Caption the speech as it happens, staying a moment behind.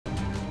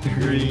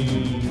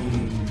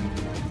Green.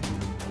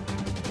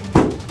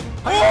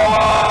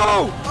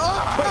 Oh!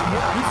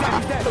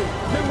 He's dead.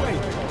 No way.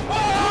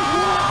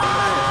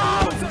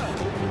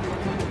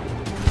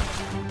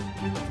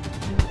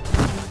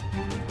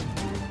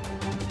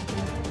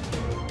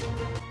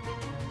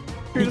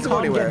 He doesn't go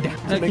anywhere.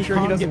 Make sure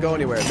he doesn't go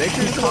anywhere. Make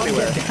sure he doesn't go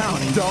anywhere.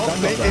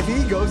 If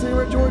he goes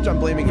anywhere, George, I'm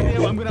blaming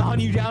you. I'm gonna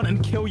hunt you down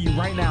and kill you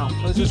right now.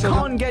 He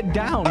can't get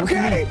down.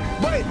 Okay,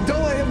 but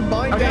don't let him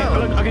mine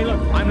down. Okay, look.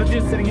 I'm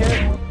just sitting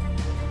here.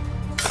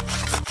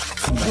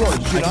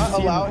 George, do not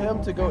allow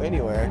him to go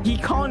anywhere. He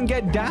can't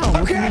get down.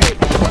 Okay,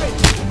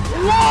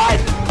 What?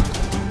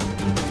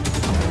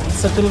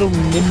 Such a little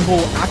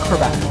nimble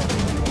acrobat.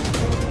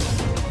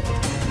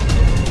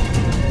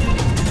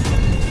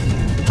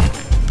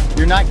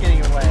 You're not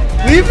getting away.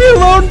 Leave me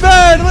alone,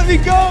 Ben! Let me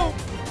go!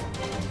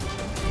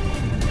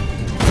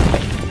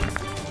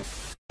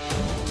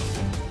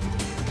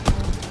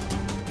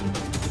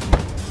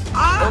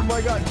 Oh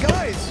my god,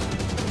 guys!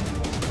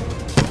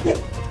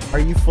 Are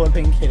you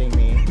flipping kidding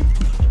me?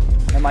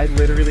 Am I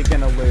literally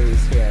gonna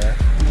lose here?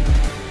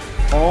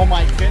 Oh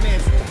my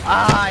goodness!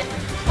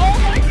 Oh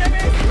my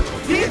goodness!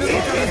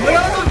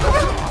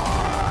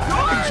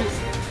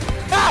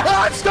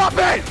 Stop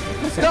it!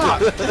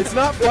 Stop! It's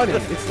not funny.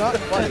 It's not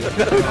funny.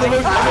 That was the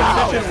most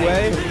inefficient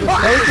way.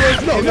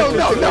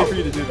 No. For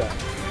you to do that.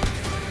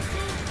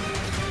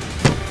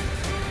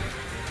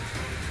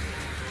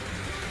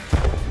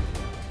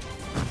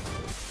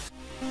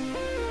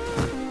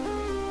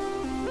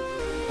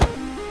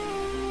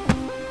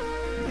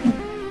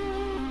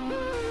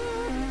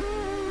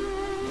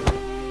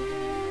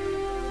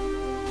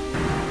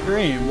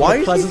 Green, Why what a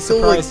is pleasant he still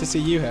surprise to see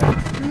you here.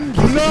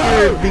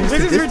 No! This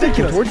is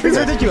ridiculous. This is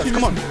ridiculous.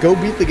 Come on. Go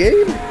beat the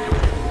game.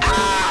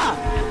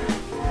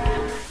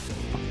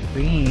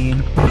 Green,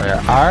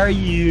 where are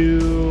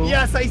you?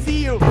 Yes, I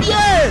see you!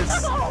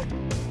 Yes!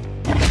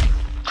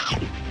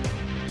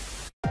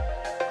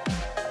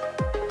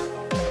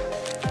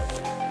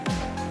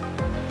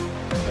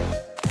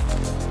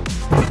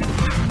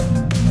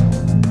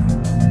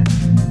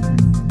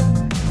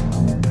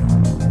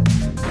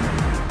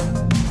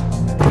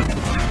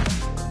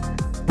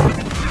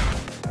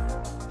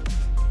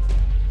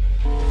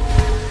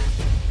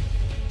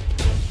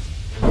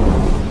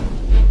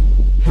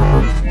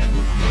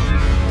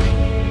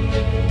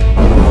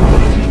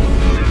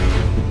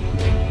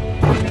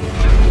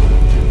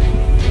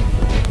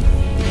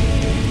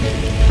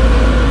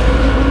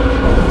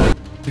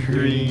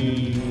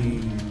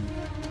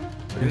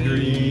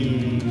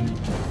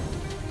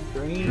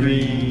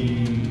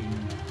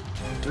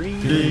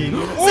 Green.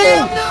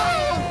 Oh! No!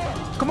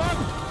 Come on!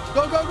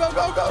 Go!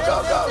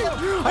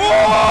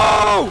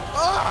 Oh!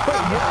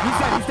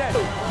 He's dead.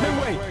 No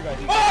way.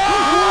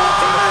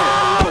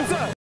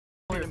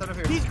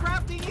 He's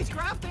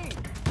crafting!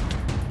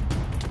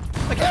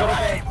 I can't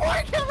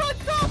run!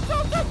 Stop!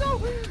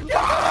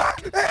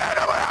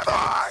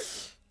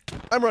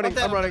 I'm running.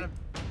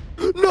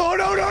 No!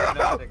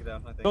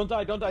 Don't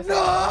die. No!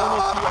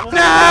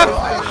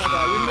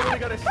 We literally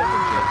got a second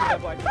chance to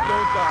have like, don't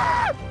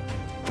die.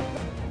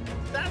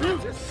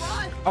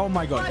 Oh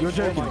my god, you're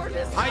joking.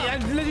 I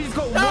literally just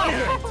got one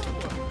hit.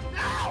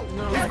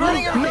 He's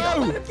running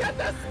around!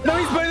 No,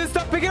 he's putting this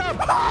stuff. Pick it up.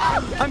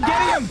 I'm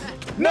getting him.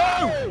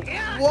 No!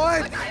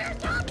 What?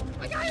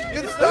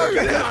 Get stuck!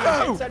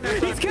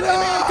 He's killing me.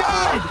 I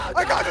died. I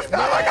got this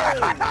stuff!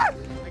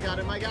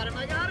 I got him!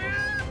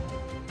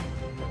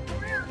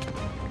 Where?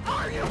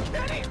 Are you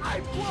kidding? I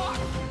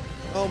blocked!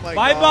 Oh my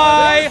Bye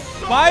god.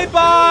 bye!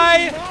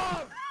 Bye!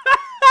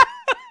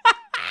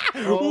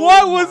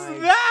 What was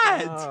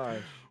that?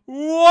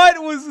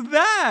 What was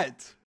that?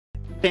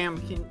 Sam,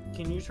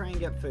 can you try and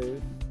get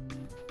food?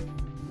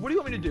 What do you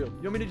want me to do?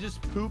 You want me to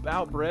just poop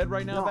out bread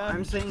right now, No, Ben?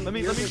 I'm saying Let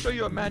me show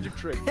you a magic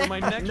trick. For my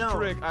next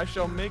trick, I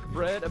shall make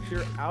bread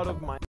appear out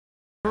of my.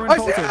 I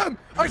see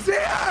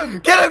him!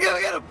 Get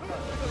him!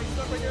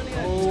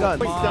 Oh done.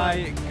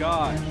 my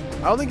gosh.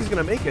 I don't think he's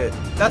gonna make it.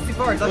 That's too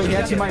far. He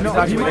actually might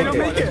not. He might not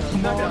make it.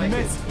 He's not gonna make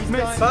it.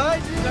 Miss. Bye.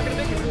 He's not gonna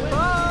make it.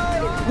 Bye.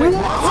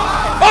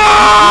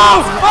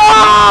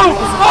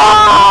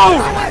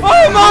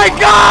 Oh my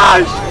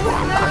gosh!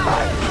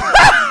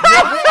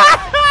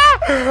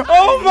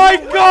 Oh my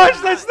gosh,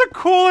 that's the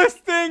coolest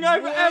thing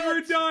I've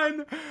ever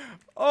done.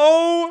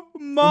 Oh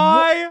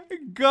my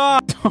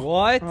god.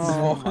 What?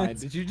 Oh,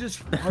 did you just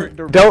fart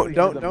Don't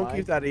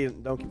keep that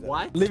in. Don't keep that.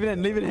 What? Leave it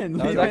in. Leave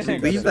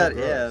Leave that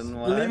that in.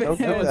 What? Leave it Don't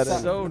in. put It that was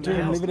in. so Dream,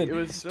 nasty. leave it in. It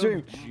was so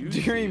Dream,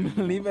 juicy. Dream,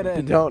 leave it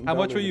in. Don't. How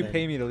much will leave you it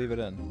pay in. me to leave it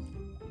in?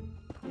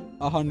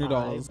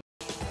 $100.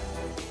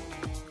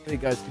 Hey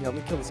guys, can you help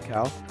me kill this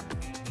cow?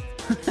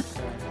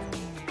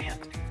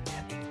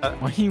 Why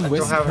are you I whispering?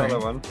 don't have another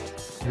one.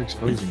 You're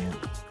exposing it.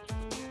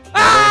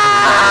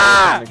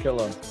 I'm gonna kill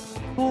him.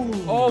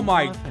 Oh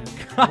my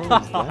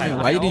god.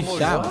 Why did he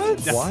shout?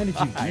 Why did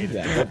you do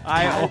that?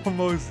 I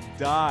almost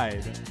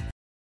died.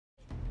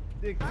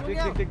 Dig.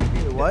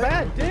 What?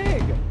 Bad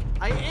dig.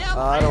 I am.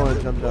 I don't want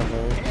to jump down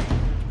there.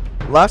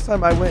 Last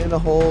time I went in a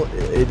hole,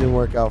 it didn't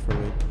work out for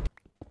me.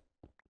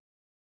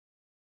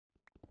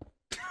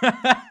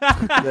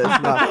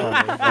 That's not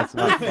funny. That's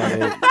not funny.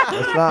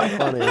 That's not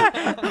funny.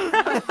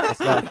 That's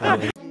not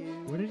funny.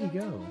 Where did he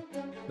go?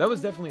 That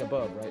was definitely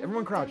above, right?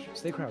 Everyone crouch.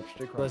 Stay crouched.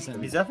 Stay crouched.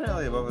 Listen. He's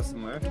definitely above us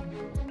somewhere.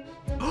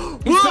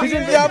 He's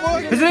in the apple.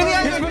 He's in the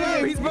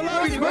apple. He's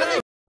below. He's below.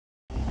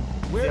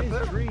 Where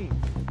is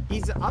Dream?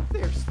 He's up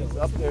there still. He's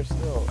up there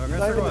still. I'm He's gonna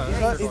not, throw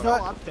even, it. he's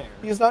not up there.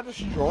 He's not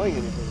destroying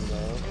anything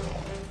though.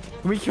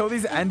 Can we kill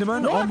these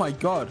Endermen? Oh my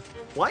god.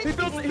 What? He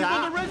built a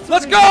red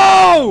Let's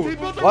go!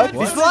 What?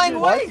 He's flying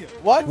away.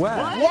 What?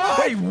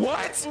 Wait,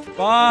 what?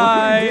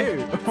 Bye.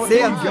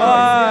 Sam,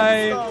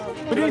 Bye.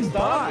 What do you mean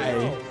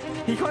bye?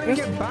 He can't even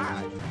get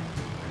back.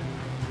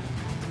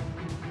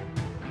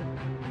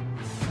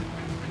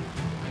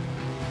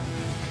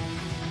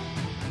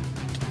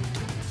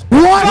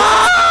 What?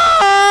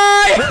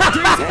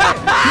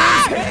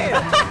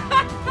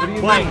 What do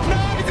you Wait. mean?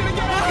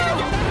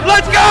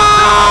 Let's go!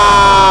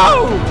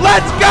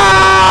 Let's go!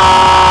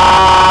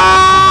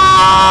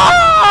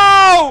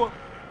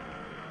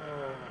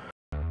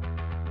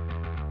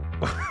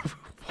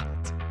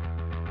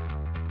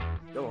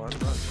 Go on,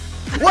 run.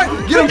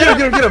 What? Get him! Get him!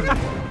 Get him! Get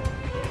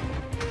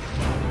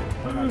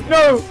him!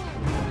 No!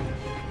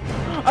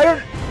 I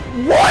don't.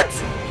 What?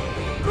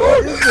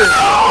 What is this?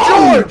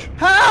 George!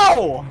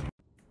 How?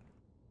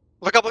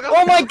 Look up, look up.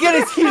 Oh my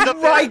goodness, he's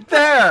right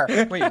there.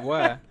 Wait,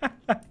 where?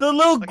 The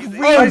little I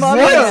green I see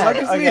mummy. him! I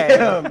can see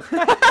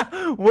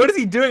him! What is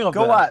he doing up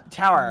Go there? up,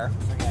 tower.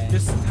 Okay.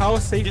 Just how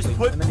safe? Just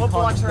put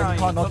blocks around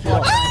you. Put blocks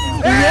What? around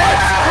you.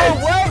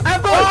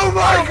 Oh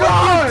my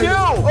god! do?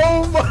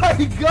 Oh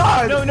my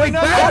god! No, no, no,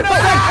 no, What? no,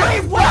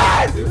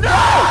 What?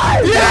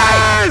 No!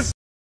 Yes!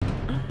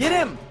 Get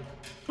him.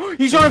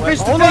 He's trying to fish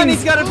the Hold thing. on,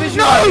 he's got a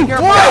visual. No! Be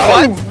careful.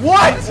 What?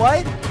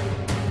 What? What?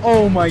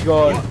 Oh my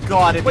god. You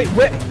gotta Wait, be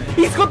wait. kidding me.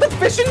 He's got the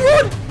fishing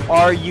rod?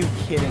 Are you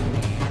kidding me?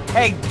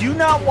 Hey, do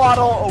not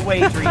waddle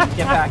away, Dream.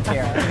 Get back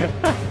here.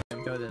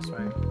 Go this way.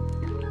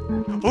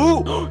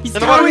 Ooh! He's Oh,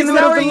 towering he's in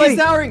the middle of the towering, lake. he's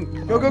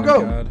towering. Go, go,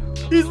 go!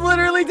 He's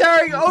literally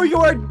towering. Oh, you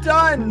are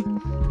done.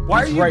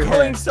 Why are He's you right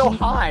going here. so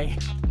high?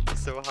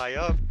 So high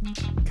up.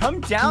 Come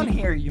down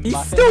here, you He's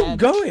muffin still head.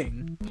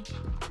 going.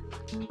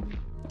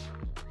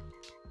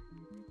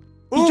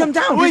 Ooh, He jumped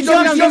down. He He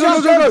jumped. jumped. He Go, go,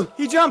 jumped. go, go, go.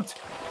 He jumped.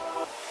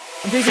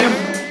 I'm taking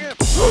him.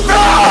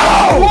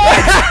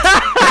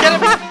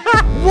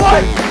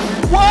 What?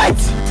 What?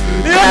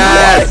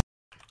 Yes! There's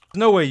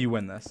no way you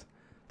win this.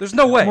 There's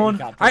no way. Come on.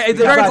 There got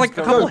are this. like a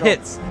Go, couple go, go.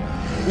 hits.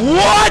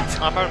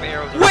 What? I'm out of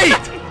arrows. Wait!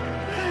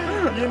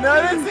 You're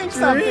noticing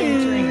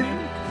something, Dream.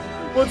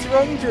 What's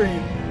wrong,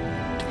 Dream?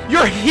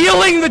 You're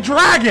healing the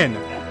dragon!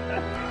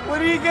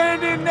 What are you gonna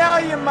do now,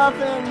 you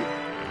muffin?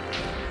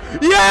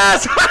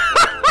 Yes!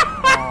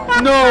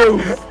 No.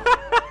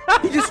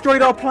 He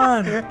destroyed our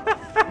plan.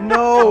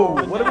 No!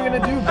 What are we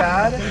gonna do,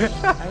 Bad?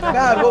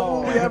 Bad, what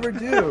will we ever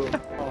do?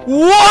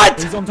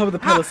 What? He's on top of the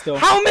pillar still.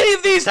 How many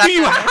of these do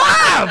you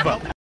have?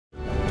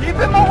 Keep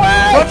him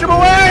away! Punch him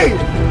away!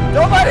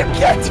 Don't let him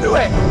get to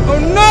it! Oh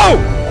no!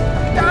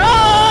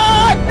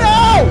 Ah,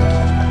 no!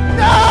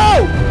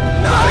 No!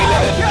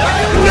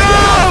 No!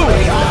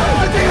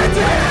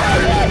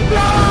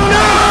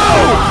 No!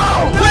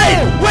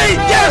 Wait!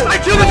 Yes! I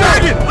killed the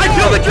dragon! I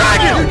killed the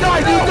dragon! No,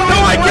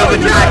 I killed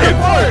the dragon!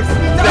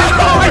 No,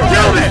 I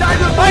killed it!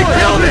 I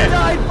killed it!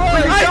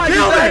 I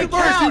killed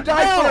it! You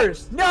died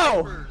first!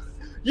 No!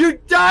 You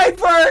died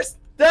first!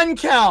 Then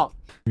count!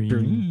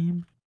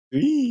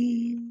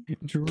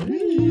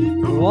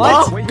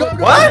 What?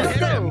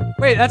 What?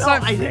 Wait, that's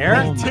not I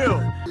fair. did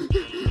too.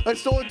 I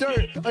stole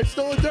dirt! I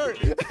stole dirt!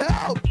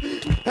 Help!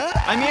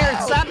 Help! I'm here,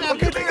 stop now,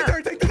 Okay, come take here. the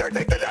dirt! Take the dirt!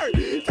 Take the dirt!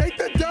 Take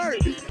the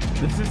dirt!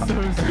 This is so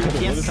stupid.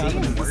 Can't see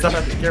him.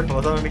 Stop, be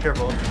careful. Tell him to be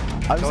careful.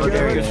 I'm Don't scared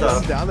get if your he stuff.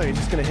 gets down there, he's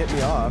just gonna hit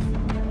me off.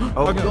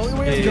 Oh, The only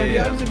way it's gonna be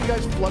out is if you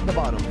guys flood the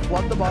bottom.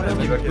 Flood the bottom.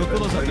 Yeah, Go fill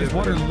those up. There's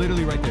water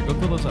literally right there. Go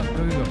fill those up. Go,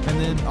 go, go. And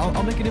then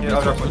I'll make an Yeah, infinite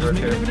I'll source. drop I'll just one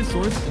make an right infinite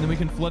source, and then we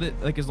can flood it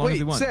like as long as we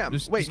Wait, want. Sam,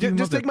 wait, keep him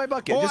just up take there. my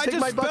bucket. Oh, Just I take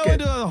just my fell bucket.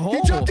 into a hole.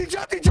 He jumped! He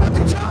jumped! He jumped!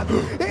 He jumped! He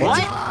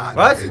What? jumped!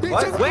 What? He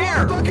What? took Where?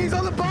 my bucket. He's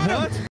on the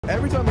bottom! What?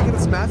 Every time we get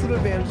this massive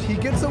advantage, he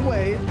gets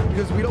away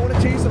because we don't want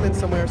to chase him in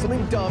somewhere,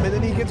 something dumb, and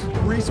then he gets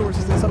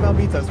resources and somehow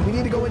beats us. We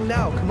need to go in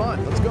now. Come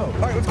on, let's go. All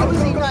right, let's go. How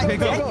is he Go, go, not go, Okay,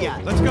 go, go. go.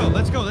 yet? Let's go.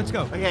 Let's go. Let's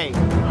go. Okay.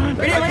 I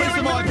pressed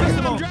them all. I pressed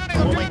them all.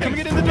 Come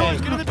get in the doors.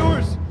 Get in the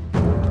doors.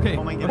 Okay.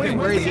 Oh my okay. goodness.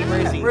 Where is he? Where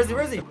is he? Where is he?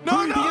 Where is he?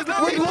 No, he is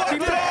not. He blocked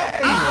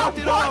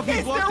it off.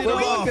 He blocked it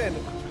off.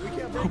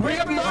 We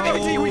have mining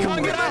fatigue. We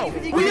can't get out.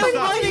 We have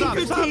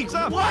mining fatigue.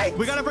 What?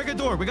 We gotta break a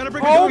door. We gotta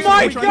break a Oh door.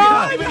 my We're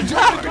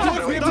trying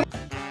to get out.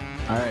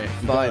 Alright,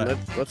 fine.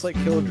 Let's like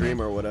kill a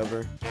dream or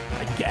whatever.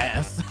 I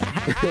guess.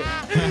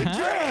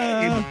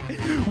 Dream!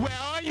 Where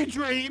are you,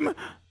 Dream?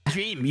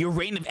 Dream, your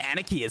reign of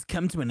anarchy has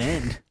come to an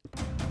end.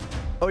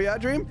 Oh yeah,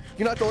 Dream?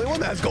 You're not the only one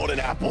that has golden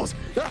apples.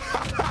 Oh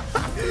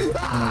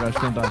my gosh,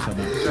 don't die,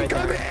 Sunday.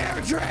 Come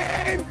here,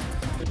 Dream!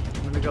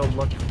 I'm gonna go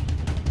look.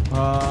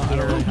 I don't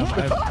really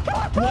have.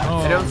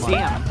 I don't see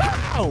him.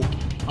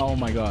 Oh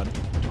my god.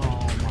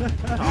 Oh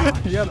my god.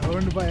 He got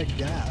owned by a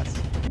gas.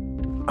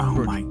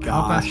 Oh my gosh.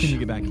 How fast can you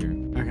get back here?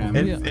 Okay.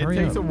 It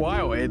takes a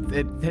while. It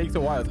takes a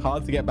while. It's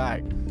hard to get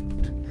back.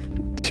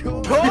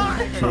 George!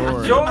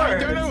 I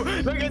don't know.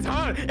 Look, it's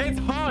hard. It's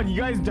hard. You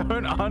guys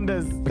don't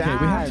understand. Okay, we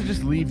have to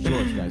just leave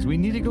George, guys. We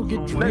need to go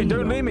get George. No,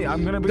 don't leave me.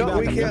 I'm gonna be back. No,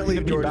 we can't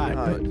leave George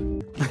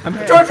behind.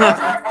 George!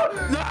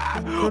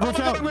 Watch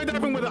out!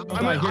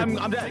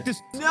 I'm dead.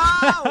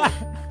 No!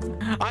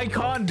 I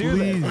can't do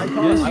this.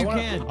 Yes, you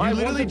can. You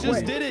literally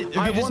just did it.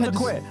 I want to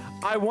quit.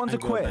 I want to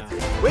quit.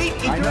 Wait,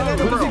 he's doing it.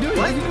 What is he doing?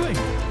 What is he doing?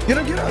 Get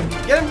him, get him!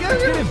 Get him, get him,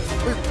 get him.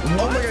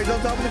 Oh my god, he's on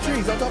top of the tree.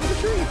 He's on top of the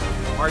tree.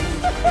 Are you?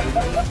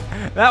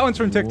 That one's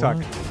from TikTok.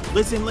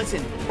 Listen.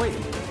 Wait.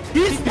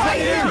 He's right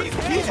here.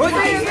 He's What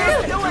right are you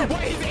here. doing?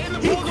 Wait, he's in the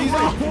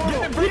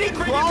portal. Bring it,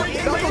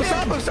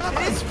 Stop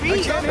him! His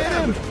feet. Stop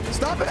him!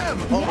 Stop him!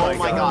 Oh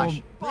my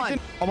gosh.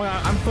 Oh my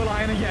god, I'm full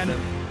iron again.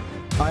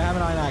 I have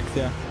an iron axe,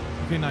 yeah.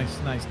 Okay, nice.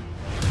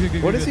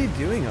 What is he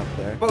doing up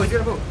there? Oh, he's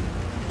gonna move.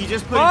 He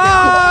just put it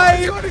Bye!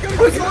 He's got a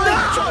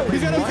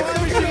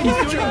flying machine!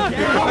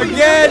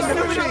 Again!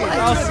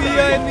 I'll see you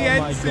in the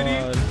end city.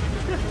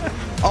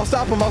 I'll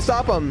stop him! I'll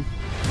stop him!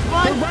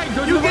 Go to the right.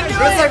 Go to the right.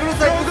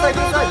 Go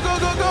Come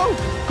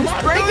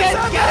on! Break it!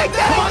 Get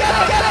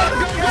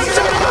it!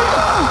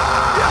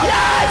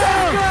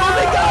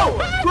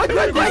 Quick!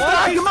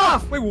 Knock him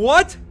off! Wait,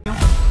 what?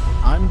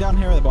 I'm down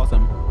here at the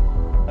bottom.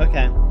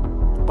 Okay.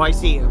 But I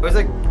see you. It was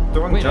like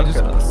throwing junk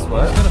at us.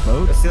 What? Got a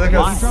boat? I see like a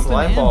Dropped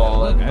slime an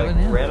ball ant. and Okay.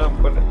 like random.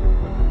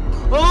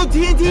 Oh,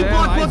 TNT!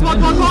 Block!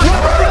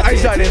 I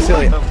died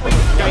instantly.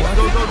 Guys,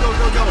 go!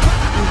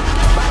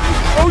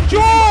 Oh,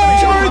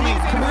 George!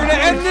 We're gonna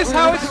end this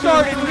how it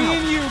started. Me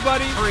and you,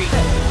 buddy. Hurry!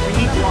 We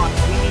need blocks.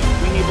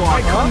 We need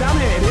blocks. Come down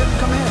here, idiot.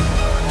 Come here.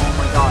 Oh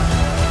my god.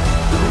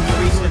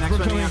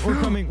 We're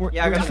coming.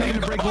 Yeah, I got trying to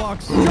break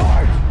blocks. George!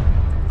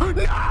 No!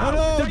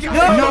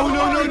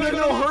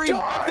 Hurry!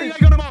 I think I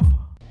got him off.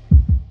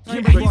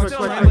 He's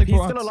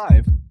still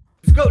alive.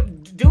 Let's go.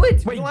 Do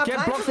it. Wait, We don't have get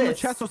time blocks for from the this.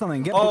 chest or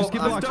something. Get Oh, just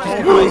get I'm blocks.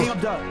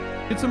 done.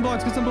 Get some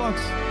blocks.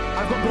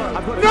 I've got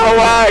blood. No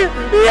way!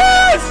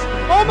 Yes!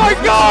 Oh my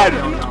god! No.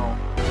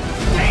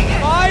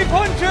 5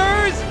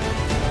 hunters!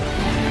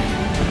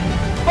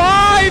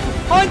 5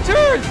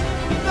 hunters!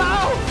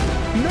 No!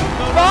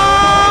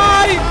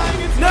 5!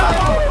 No!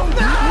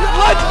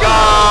 Let's go!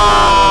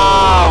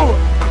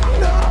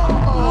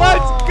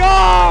 Let's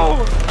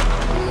go!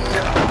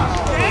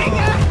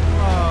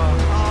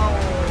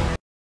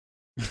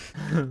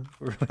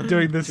 We're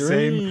doing the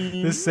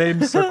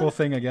same circle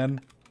thing again,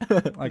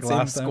 like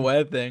last time.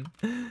 Square thing.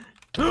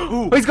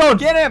 Oh, he's going!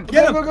 Get him!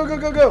 Go!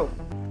 Go!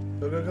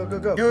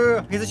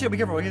 Go. Here's a shield. Be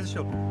careful. Here's a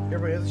shield.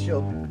 Careful, he has a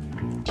shield.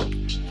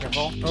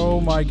 Careful.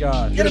 Oh my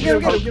god! Get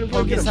him!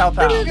 Poke his health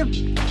out.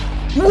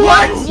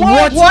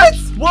 What?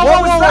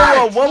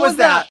 What was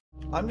that?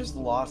 I'm just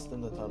lost in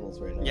the tunnels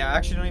right now. Yeah, I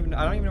actually I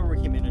don't even know where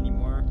we came in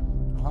anymore.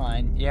 Hold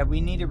on. Yeah, we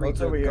need to Oh,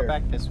 it's over here. go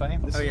back this way.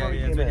 This Oh, is yeah, where we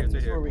yeah, came it's right in. here, This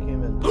is it's where we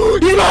came in.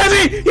 He's behind me!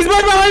 He's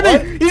right behind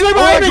me! He's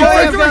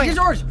right behind me!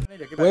 George!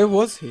 Where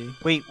was he?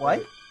 Wait,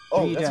 what?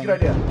 Oh, you that's a doing?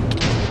 good idea.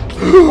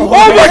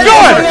 Oh my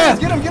god!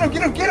 Get him!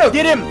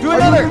 Get him! Do Oh,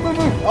 another!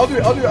 move. I'll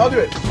do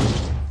it.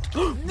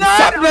 No!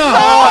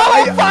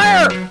 Oh,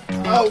 fire!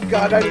 Oh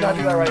god, I did not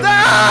do that right.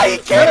 Ah, he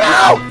came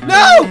out!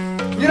 No!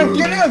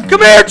 Get him!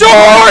 Come here,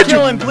 George!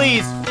 Kill him,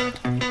 please!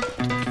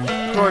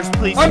 George,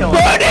 please I'm kill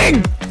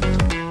him. burning!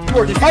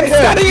 George, I'm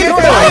setting it Get on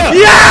him! fire!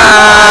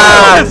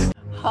 Yes!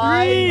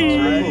 Hi.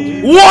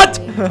 What?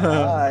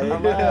 Hi.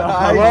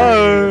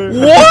 Hello. I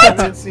What?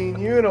 haven't seen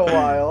you in a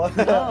while.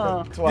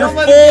 You're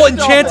full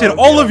enchanted,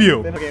 all of you.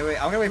 Okay, wait,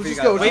 I'm gonna wait for you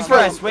Just go, guys. just Wait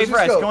for go. us, wait Let's for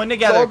us. just go. Going Let's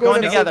together, all go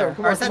going together. together.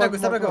 Come on, Alright, come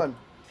stand on, up, come on.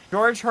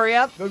 George, hurry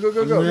up. Go. Three,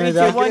 two,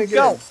 Get one, him.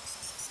 go.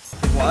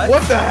 What?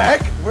 What the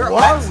heck? Where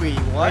What? are we?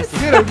 What?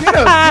 Get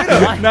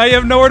him! Now you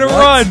have nowhere to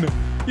run.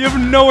 You have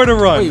nowhere to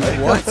run. Wait,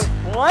 what?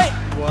 What?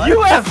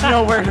 You have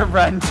nowhere to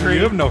run, Tree.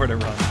 You have nowhere to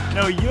run.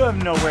 No, you have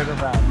nowhere to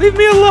run. Leave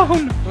me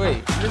alone.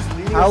 Wait, Just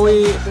leading How us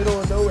we- in the middle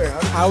of nowhere.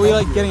 how are we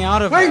like getting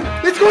out of Wait! it?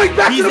 It's going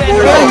back He's to the in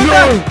portal!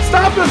 there.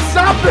 Stop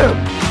him!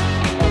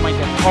 Oh my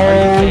god.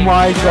 Oh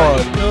my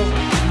god.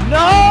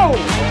 No!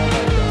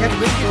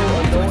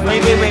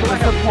 Wait. Was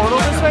the portal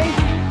this way?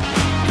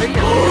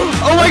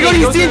 Oh my god,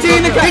 he's TNT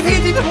in the crack!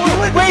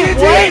 Wait,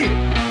 what?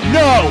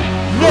 No!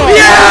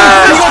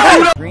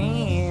 Yes!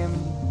 Scream.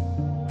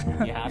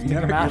 You have to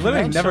come out You're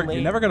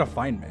eventually. never gonna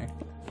find me.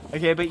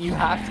 Okay, but you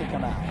have to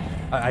come out.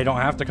 I don't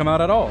have to come out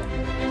at all.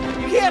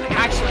 You can't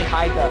actually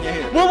hide them.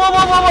 Whoa,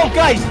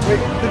 guys! Wait,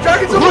 the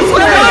dragon's almost Who's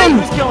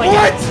dead! killing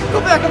What? it? Go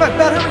back,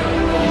 Bat, hurry!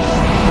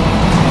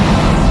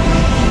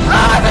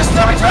 Ah, there's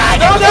so much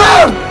dragon!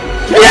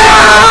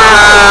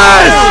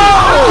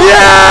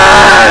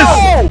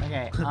 Yes!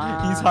 Okay,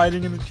 He's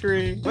hiding in the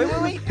tree. Wait,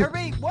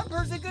 everybody, one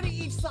person go to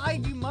each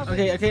side, you muffin.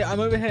 Okay, I'm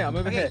over here,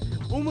 Okay.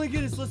 Oh my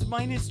goodness, let's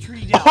mine his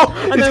tree down.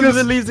 And then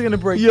the leaves are gonna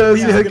break. Yes, The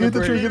leaves are gonna get the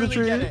break. tree, get the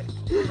Literally tree. get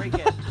it. Break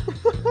it.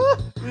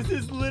 This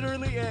is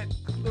literally it.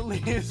 The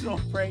leaves will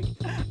break,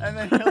 and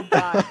then he'll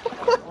die.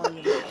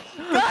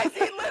 Guys,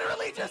 he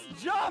literally just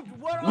jumped.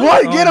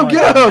 What? Get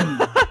him!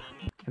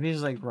 Have you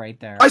He's like right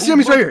there. I see him.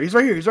 He's right here. He's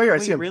right here. He's right here. I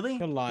Wait, see him. Really?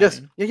 You're lying.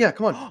 Yes. Yeah. Yeah.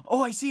 Come on.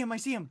 Oh, I see him. I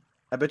see him.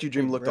 I bet you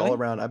Dream looked all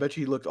around. I bet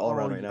you he looked all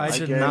around right now. I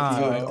did guarantee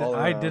not. he looked all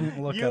I around.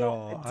 didn't look You at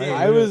all.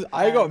 did.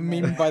 I got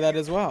memed by that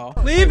as well.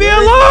 Leave me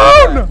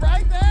alone!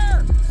 Right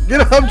there.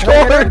 Get him,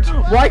 George!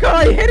 Why can't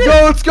I hit him?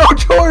 Go, let's go,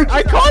 George!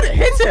 I can't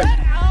hit him.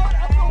 Out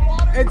of the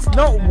water. It's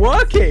not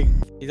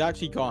working. He's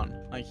actually gone.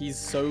 Like he's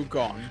so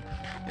gone.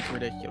 It's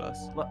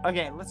ridiculous.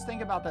 Okay, let's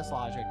think about this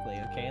logically,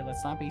 okay?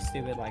 Let's not be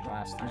stupid like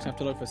last I time. just have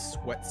to look for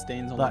sweat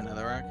stains on Look. the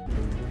netherrack.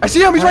 I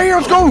see him. He's right here.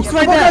 Let's go. Come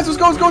on, there. guys. Let's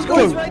go. Let's go. Let's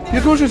go. He's right He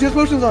has potions. He has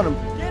potions on him.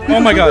 Oh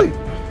my god.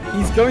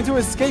 He's going to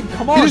escape.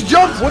 Come on. He just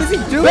jumped. What is he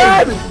doing?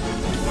 Bad.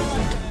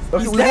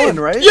 Okay, we dead.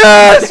 won, right?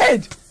 Yes!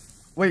 Dead.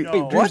 Wait,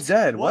 No. Dream's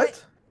dead. What?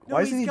 What? No,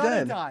 Why isn't he's he gonna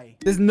dead? die.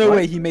 There's no What?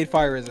 way he made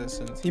fire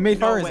resistance. He made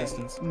No fire way.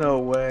 resistance. No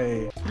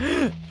way.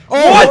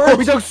 Oh,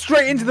 we dug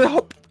straight into the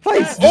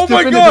place. Oh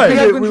my Defend it, god!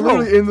 defend it. We're Control.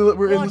 literally in the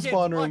Block it,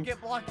 spawn room.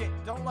 block it.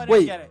 Don't let him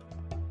Wait. get it.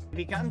 If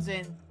he comes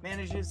in,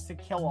 manages to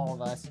kill all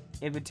of us,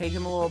 it would take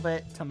him a little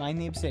bit to mine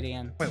the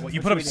obsidian. Wait, what? You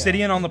What put should we do?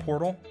 obsidian on the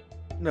portal?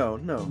 No.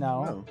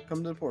 No.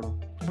 Come to the portal.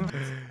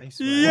 I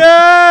swear.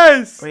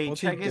 Yes! Wait,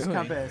 What's he check his doing?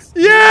 compass.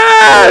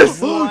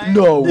 Yes! What?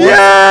 No. What?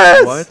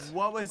 Yes! What?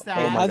 What was that?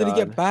 Oh my How did he God.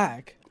 get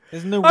back?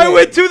 There's no way. I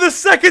went to the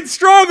second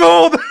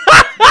stronghold!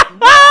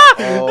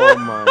 Oh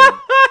my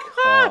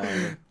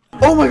god.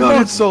 Oh my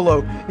god, it's solo.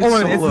 It's Oh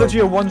my, solo. it's literally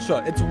a one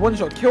shot. It's a one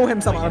shot. Kill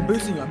him, someone. I'm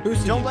boosting you. I'm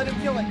boosting Don't you. let him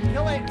kill it.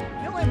 Kill it.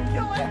 Kill him.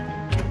 Kill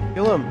it.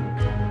 Kill him.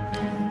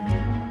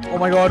 Oh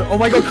my god. Oh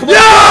my god. Come on.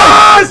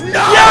 Yes! Oh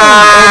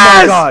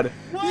Yes! my god.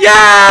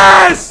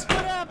 Yes! What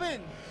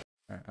happened?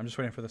 Alright, I'm just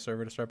waiting for the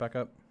server to start back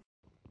up.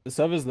 The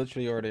server's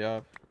literally already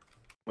up.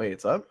 Wait,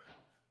 it's up?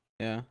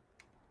 Yeah.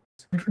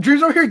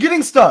 Dream's over here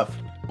getting stuff.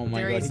 Oh my god.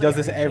 He Seriously, does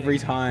this are you every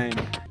kidding? time.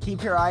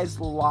 Keep your eyes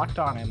locked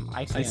on him.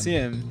 I see I him. see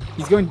him.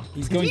 He's going.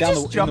 He's Did going he down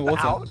just in jump the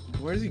water. out?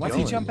 Where is he Why'd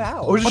going? he jump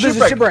out? Oh, Oh, there's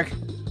a shipwreck.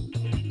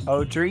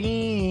 Oh,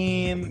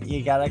 Dream,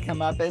 you gotta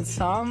come up at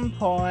some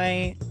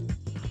point.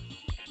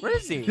 Where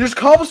is he? There's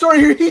cobblestone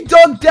here. He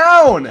dug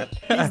down.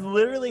 He's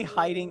literally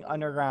hiding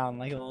underground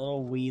like a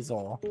little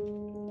weasel.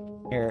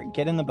 Here,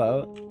 get in the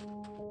boat.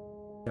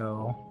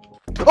 Go.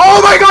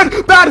 Oh my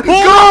god. Bad.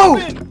 Go.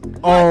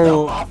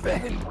 Oh.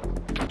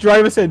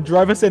 Drive us in,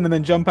 and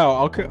then jump out.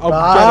 I'll get him.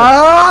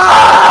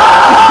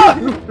 Ah!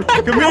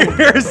 Come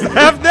here,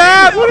 Snap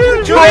Nap! Come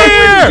here!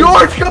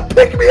 George, come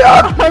pick me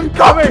up. Come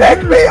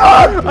pick me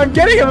up. I'm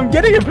getting him. I'm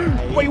getting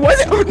him. Wait, what?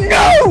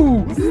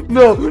 No!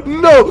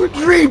 No.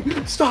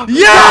 Dream. Stop.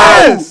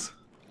 Yes!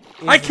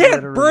 I It's can't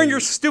literally- burn your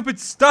stupid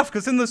stuff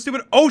because it's in the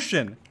stupid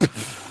ocean.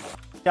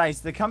 Guys,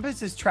 the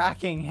compass is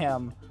tracking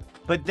him,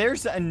 but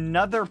there's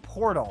another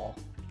portal.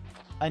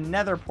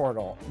 Another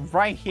portal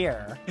right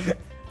here.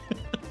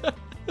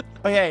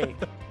 Okay,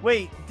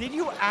 wait, did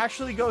you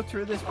actually go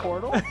through this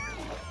portal?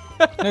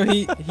 No,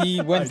 he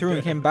went through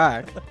and came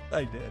back.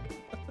 I did.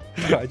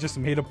 I just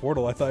made a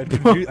portal. I thought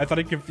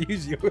I'd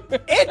confuse you.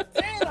 It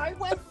did! I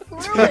went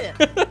through it!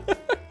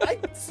 I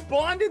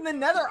spawned in the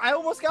nether. I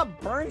almost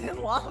got burned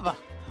in lava.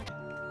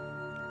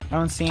 I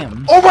don't see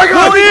him. Oh my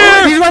god.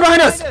 He's right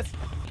behind us. Behind us.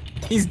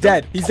 He's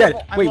dead. He's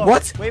dead. I'm Wait, low.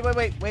 what? Wait.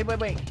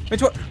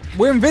 Which one?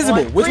 We're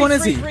invisible. Which one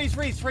is he? Freeze.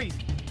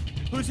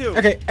 Who's who?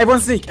 Okay,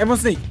 everyone sneak. Everyone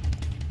sneak.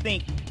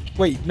 Think.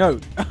 Wait, no.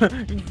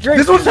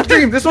 This one's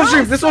Dream. This one's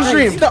Dream. This one's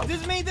Dream. Stop.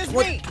 This is me. This is me.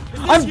 Is this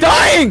I'm you?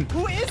 dying!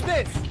 Who is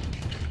this?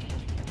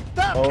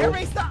 Stop! Oh.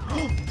 Everybody stop!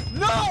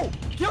 No!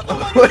 Kill the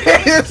one!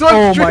 This one's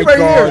Oh Dream my right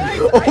God.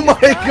 here. Oh my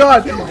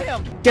god. Kill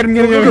him! Get him,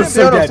 Go, He's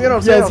so stand up, dead. stand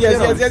up, Yes,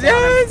 stand up, stand up.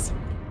 yes.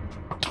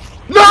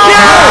 No!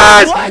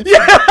 Yes! What?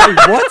 Yes!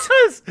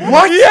 What?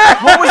 What?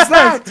 Yes! What was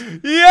that?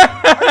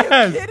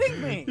 Yes!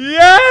 Kidding me?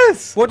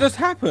 Yes! What just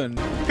happened?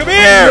 Come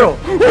here!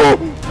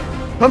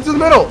 Come to the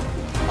middle.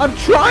 I'm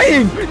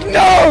trying!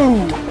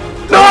 No!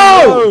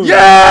 No!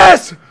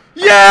 Yes!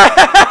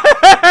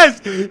 Yes!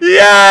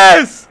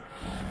 Yes!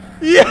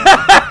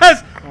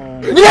 Yes!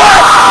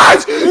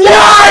 Yes!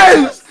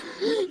 Yes!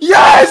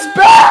 Yes!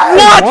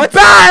 Bad! What?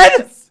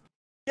 Bad?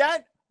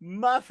 Get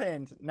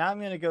muffined. Now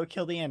I'm gonna go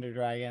kill the Ender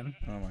Dragon.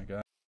 Oh my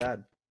god.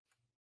 Bad.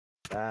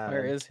 Bad.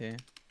 Where is he?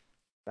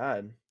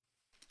 Bad?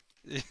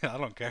 Yeah, I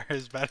don't care.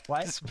 It's bad.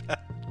 What? It's bad.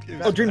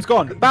 Oh, Dream's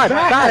gone. Bad,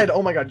 Bad!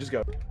 Oh my god, just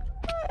go.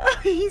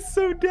 He's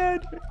so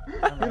dead.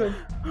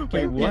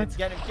 Wait, what?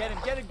 Get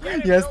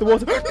him! Yes, the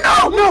water.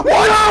 No! No!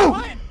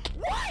 No!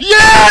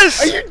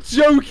 Yes! Are you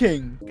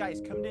joking?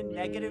 Guys, come to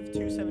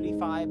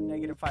 -275,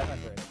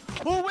 -500.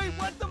 Oh wait,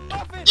 what the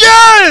muffin?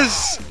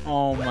 Yes!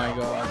 Oh my Where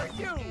god.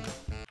 are you?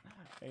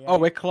 Oh,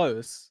 we're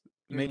close.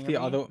 You Make hear the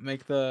me? other.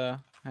 Make the.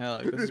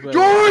 Hell, this is where.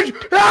 George!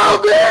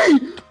 Help me!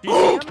 Do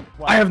you see him?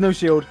 I have no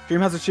shield.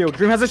 Dream has a shield.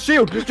 Dream has a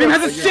shield. Dream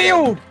has a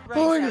shield.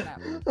 Oh Right, my shut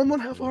god. up. I'm on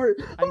half heart.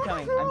 I'm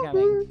coming.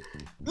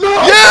 No!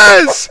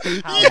 Yes!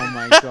 Oh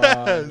my god.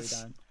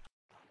 Yes!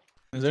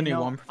 There's only You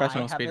know, one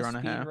professional I have a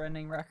speedrunner here.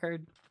 speedrunning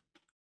record.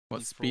 What,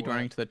 Before.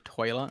 speedrunning to the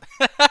toilet?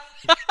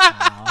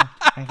 Oh,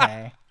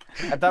 okay.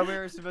 I thought we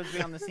were supposed to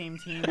be on the same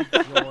team,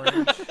 George.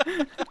 Let's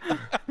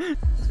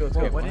go, let's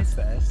go. Wait, what is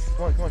this?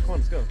 Come on,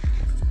 let's go.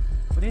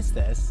 What is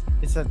this?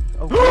 It's a.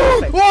 Oh,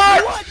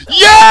 What?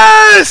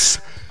 Yes!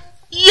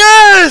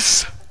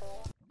 Yes!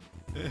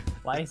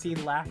 Why is he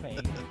laughing?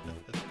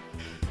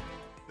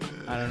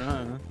 I don't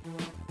know.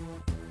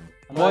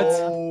 What?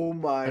 Oh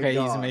my Okay,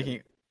 god.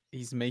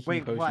 he's making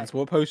Wait, potions. what?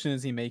 What potion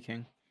is he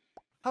making?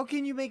 How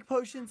can you make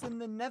potions in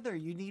the nether?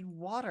 You need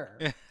water.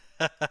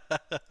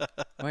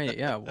 Wait,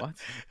 yeah, what?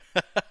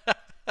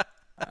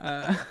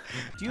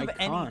 Do you have I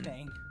can't.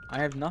 anything? I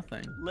have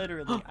nothing.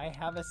 Literally, I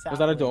have a sapling. Was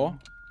that a door?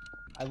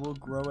 I will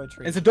grow a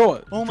tree. It's a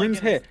door. Oh my Dream's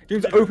here. goodness.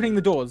 Dream's opening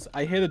the doors.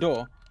 I hear the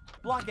door.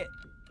 Block it.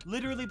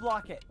 Literally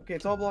block it. Okay,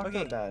 it's all blocked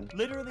Okay, up, Dad.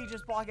 literally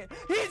just block it.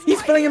 He's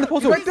right filling in the here!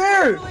 portal. Right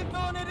there! Literally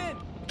filling it in.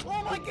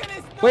 Oh my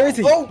goodness. No! Where is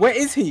he? Oh! Where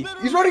is he?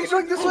 He's running this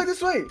way,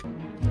 this way.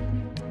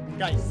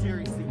 Guys,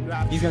 seriously, you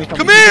have to. He's gonna come.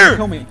 Come He's gonna here!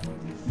 kill me.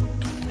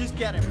 Just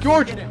get him.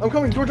 George, Just get him. I'm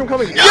coming, George, I'm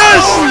coming.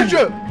 Yes!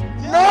 George!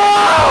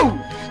 No!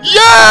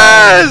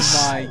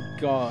 Yes! My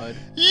God.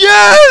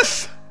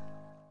 Yes!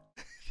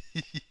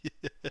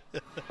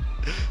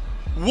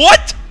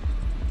 What?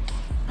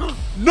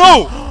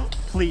 No!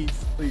 Please.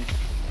 Please.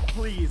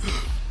 Please.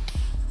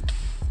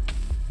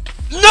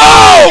 No!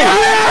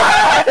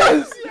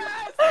 Yes!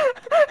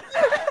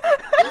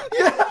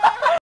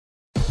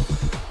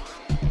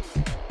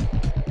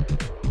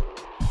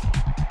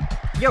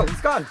 Yo,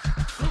 he's gone.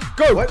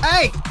 Go! What?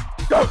 Hey!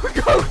 Go, go,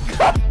 go!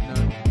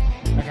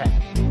 Okay.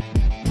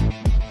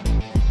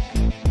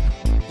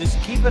 Just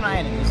keep an eye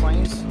on it as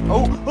long as.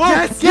 Oh!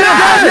 Yes!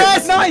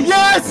 Yes! Nice!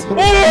 Yes! Oh!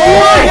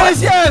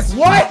 Yes! Yes!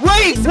 What?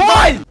 Wait!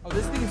 What? Oh,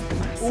 this thing is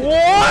massive.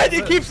 What?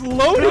 It keeps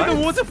loading.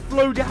 The water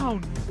flow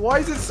down. Why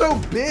is it so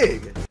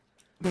big?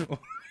 No!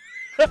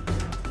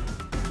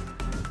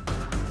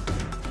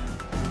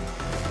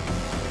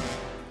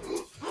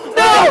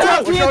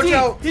 Watch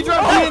out. He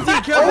dropped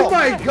TNT. Careful. Oh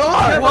my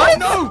god! What?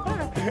 No!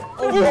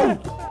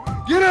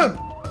 Oh. Get him!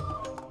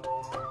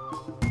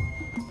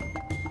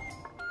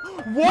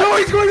 What? No,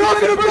 he's going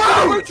off in a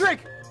boat! Trick.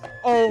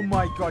 Oh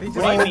my god! He just.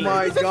 Oh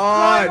my He's just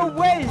god! flying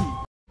away.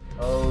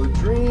 Oh,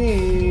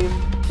 dream!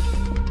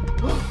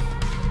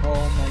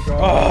 Oh my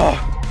God.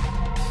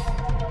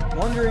 Oh.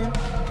 Wondering.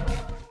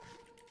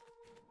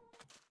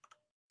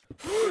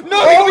 No!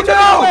 Oh He's no!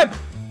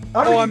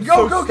 Oh, I'm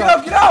go, so go, get stuck.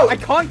 out, get out! I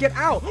can't get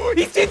out.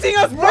 He's hitting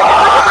us.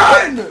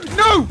 Run!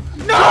 No!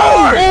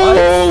 No!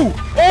 Oh!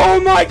 Oh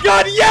my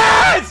God!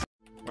 Yes!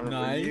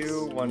 Nice.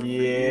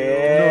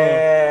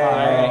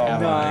 Yeah!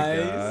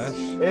 Nice.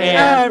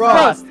 And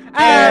frost!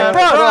 And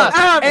frost!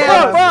 And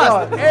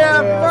frost!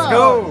 And frost!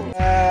 Go!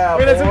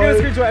 Wait, let's get a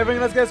screenshot.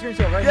 Everyone, let's get a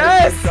screenshot. Right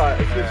Yes!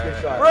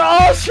 We're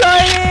all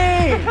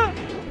shiny!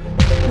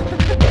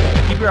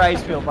 Keep your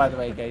eyes peeled, by the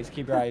way, guys.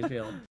 Keep your eyes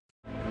peeled.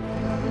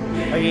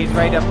 Okay, he's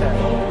right up there.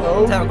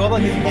 Oh. Sam, go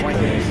look at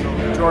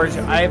him. George,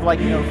 I have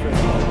like no food.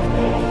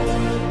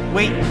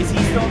 Wait, is he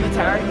still in the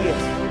tower? He is.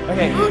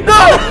 Okay. No!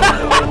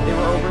 They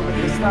were over with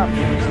this stuff.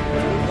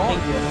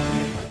 Thank you.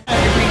 I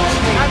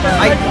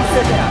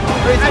said that.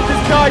 I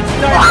just died.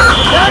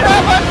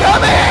 I'm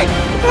coming!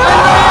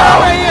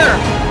 Over here!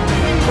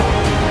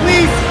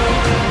 Please!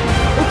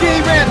 Okay,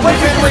 he ran.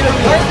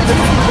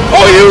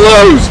 Oh, you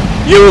lose!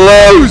 You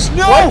lose!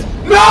 No!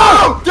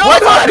 No!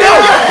 Don't let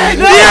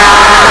him!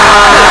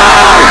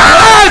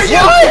 Yes!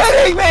 You're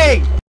kidding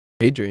me!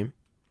 Hey, Dream.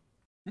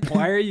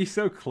 Why are you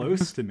so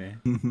close to me?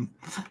 You're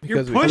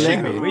Because we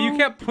pushing can. me. Wait, you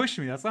kept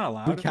pushing me. That's not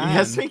allowed.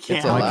 Yes, we can.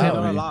 It's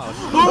allowed.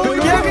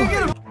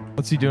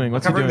 What's he doing?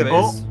 What's he Covering doing?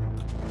 the base.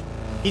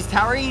 He's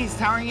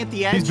towering at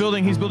the edge. He's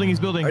building. He's building. He's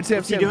building. Alright,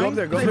 Sam, go up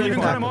there, go up If there. you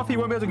can cut him off, he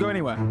won't be able to go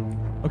anywhere.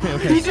 Okay,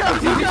 okay. He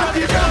jumped! He jumped!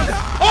 He jumped!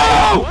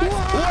 Oh!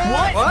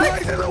 What? Where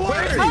is it?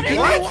 Where is How did he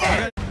make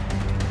it?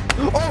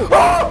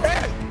 Oh!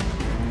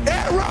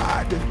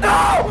 Aaron!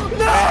 No!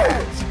 No!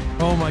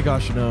 Oh my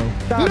gosh, no.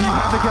 Don't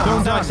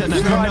die, Sapnap. Do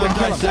not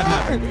die,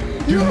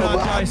 Sapnap. Do not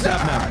die,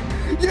 Sapnap.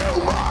 You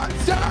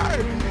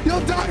monster!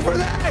 You'll die for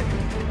that!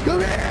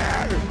 Come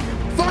here!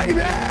 Fight me!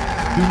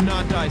 Do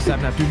not die,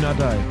 Sapnap. Do not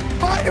die.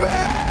 Fight me!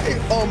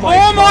 Oh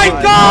my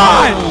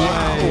God! No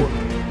way.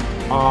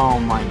 Oh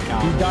my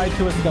god. He died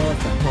to a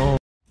skeleton. Oh.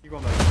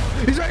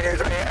 He's right here!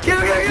 He's right here! Get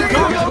him! Get him!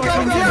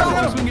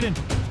 Go, swing it in.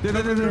 We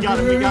got him!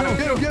 We got him!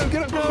 Get him!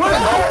 No!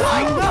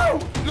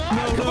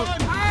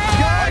 I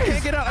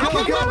can't get out! I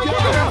can't get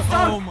out!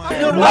 Oh my.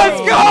 Let's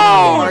go!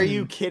 Are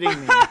you kidding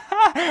me?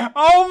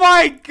 Oh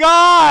my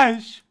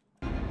gosh!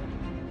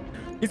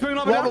 He's bringing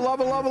Lava!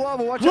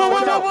 Watch out!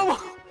 Watch out!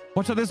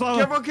 Watch out, there's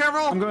lava.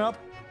 Careful! I'm going up.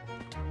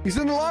 He's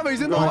in the lava!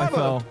 He's in the Oh, I lava!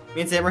 fell.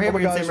 Me and Sam are here. Oh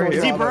my God,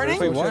 Is he burning?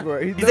 Wait, what?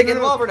 He's like in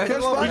the lava. He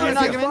has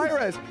fire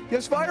res! He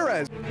has fire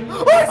res!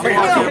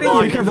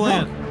 Be careful,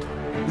 Ant.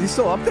 Is he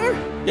still up there?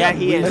 Yeah,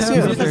 he is. I see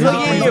him. He's He's looking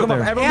at you.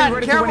 there. Everyone be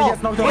ready for when he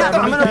gets knocked over.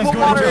 I'm gonna put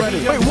water in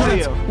his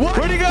face. What?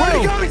 Where'd he go?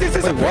 He just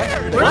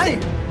disappeared!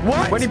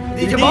 What? Did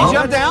he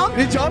jump down?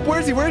 Did he jump? Where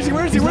is he? He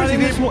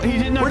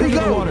did not Where'd he go in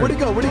the go? water. Where'd he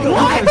go?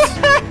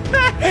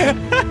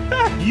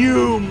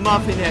 You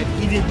muffin head.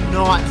 He did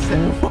not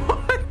say.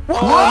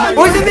 What?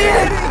 Where's the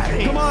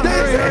man? Come on,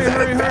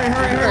 hurry.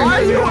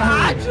 Are you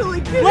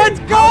actually kidding? Let's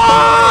go!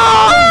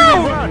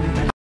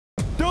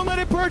 Don't let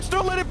it perch.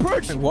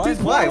 What?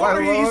 Just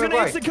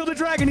insta kill the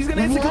dragon. He's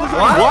gonna insta kill the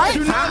dragon. What? Do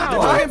not How?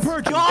 try and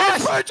purge.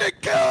 It's purging.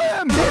 Kill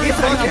him. He's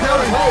fucking out.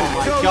 Oh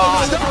my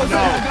god.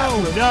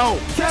 No.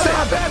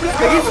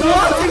 He's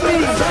watching me.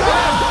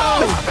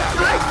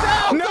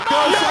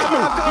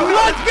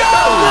 Let's go.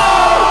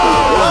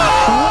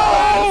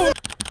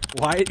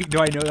 Why do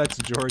I know that's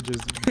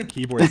George's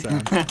keyboard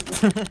sound?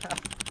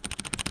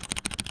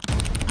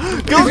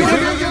 Go.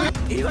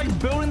 He's like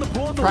building the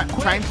portal.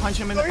 Try and punch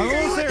him in the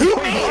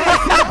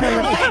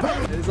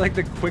It's like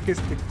the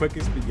quickest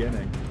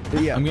beginning.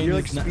 Yeah, I'm gonna you're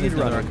like use speed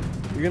runner.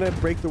 You're gonna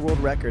break the world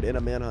record in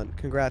a manhunt.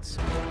 Congrats.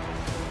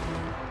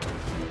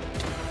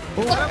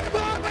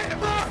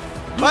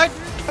 What? I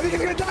think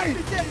he's gonna die.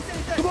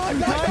 Come on,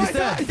 die. He's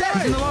dead. He's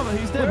in the lava.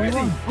 He's dead. We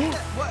won.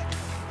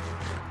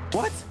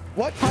 What?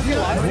 What? How's he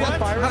alive?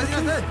 How's he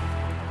not dead?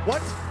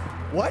 What?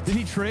 What? Did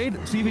he trade?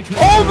 See if he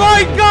trades. Oh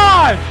my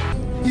god!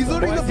 He's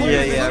looting the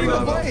blaze. He's looting the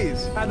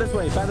blaze. Bad this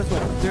way. Bad this way.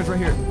 There's right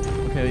here.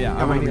 Okay, yeah.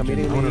 I'm meeting.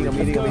 Okay,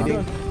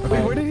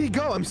 Wait, where did he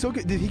go? I'm so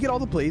good. Did he get all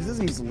the blazes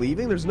and he's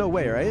leaving? There's no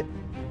way, right?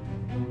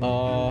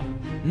 no,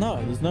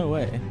 there's no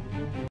way.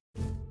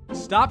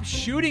 Stop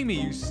shooting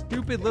me, you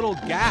stupid little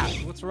gas.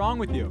 What's wrong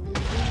with you?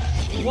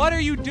 What are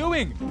you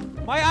doing?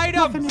 My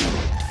items!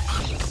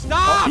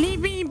 Stop!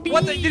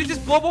 What the, did it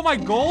just blow up all my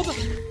gold?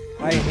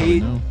 I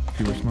hate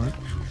You were smart.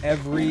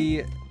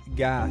 every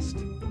ghast.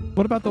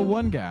 What about the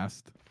one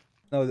ghast?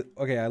 No,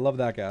 okay, I love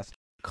that ghast.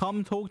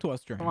 Come talk to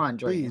us, Dream. Come on,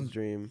 Please, Dream.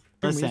 dream.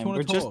 Listen,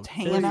 we're just talk.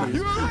 hanging out.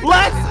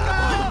 Let's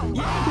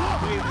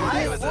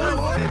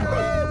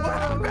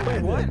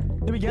Wait, what?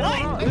 Did we get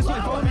him? This way,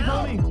 follow me,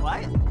 follow me.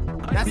 What?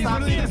 That's He's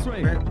not literally me. this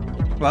way.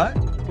 What?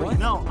 What?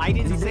 No, I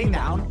didn't say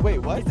that. Wait,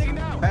 what? He's taking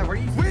down. Where are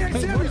you? Wait, I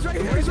see him. He's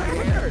right here. He's right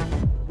here.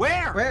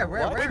 Where? Where?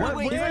 Wait,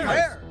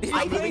 Where? He's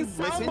I playing didn't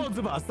sound listen. modes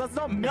of us. That's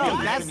not me. No,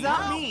 that's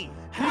not me.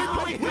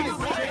 How? It's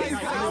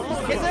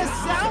a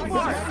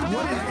soundboard.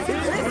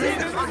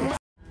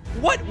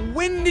 What?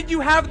 When did you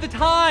have the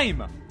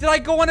time? Did I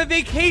go on a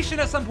vacation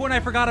at some point I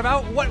forgot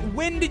about?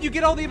 When did you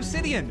get all the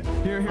obsidian?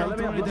 Here, let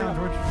me it down,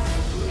 George.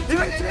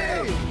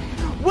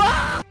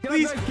 What?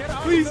 Please, Get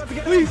out, please, get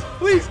out. please,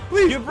 please,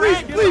 please,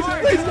 please, please,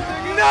 please.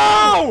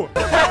 No!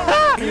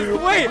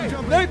 Wait,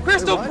 the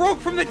crystal broke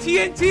from the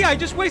TNT. I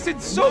just wasted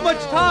so much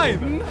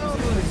time.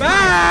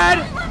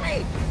 Bad!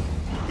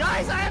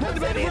 Guys, I have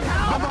the video.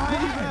 Help! I'm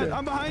behind you, Bad.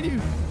 I'm behind you.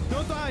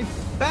 Don't die.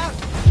 Back.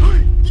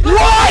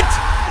 What?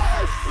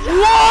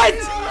 What?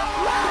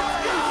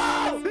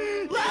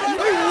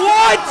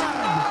 What?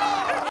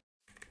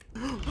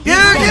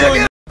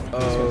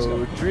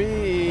 Oh,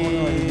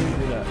 dream.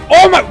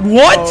 Oh my,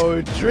 what?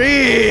 Oh,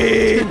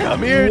 dream.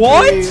 Come here,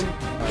 What? dream.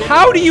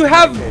 How do you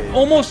have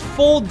almost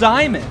full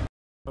diamond?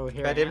 Oh,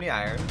 here. I have any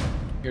iron.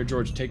 Here,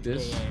 George, take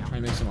this. Try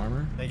and make some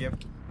armor. Thank you.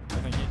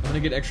 I'm gonna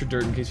get extra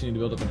dirt in case you need to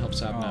build up and help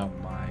Sap now.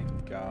 Oh my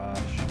gosh.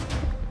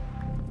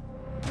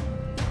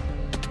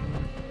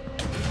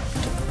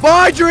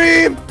 Bye,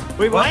 dream.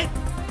 Wait, what?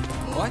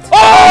 What?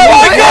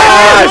 Oh my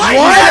gosh!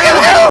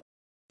 What?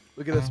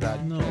 Look at this,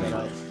 Bad.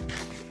 No.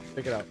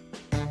 Pick it up.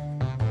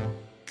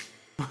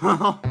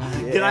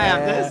 Can I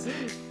have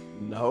this?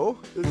 No.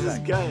 This is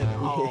good.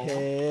 Oh,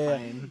 Yeah.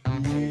 fine.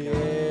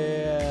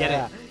 Yeah. Get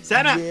it.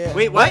 Santa! Yeah.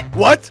 Wait, what?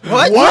 What?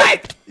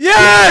 What?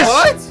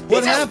 Yes!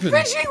 What? He just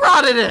fishing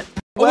rodded it!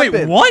 Oh wait,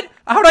 Weapon. what?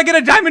 How'd I get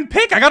a diamond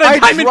pick? I got a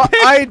diamond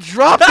pick! I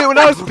dropped it when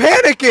I was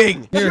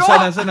panicking. Here,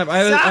 sign up. I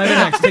have an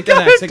axe. Take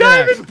got that axe. a Take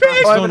that axe. diamond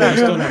pick! Stone axe.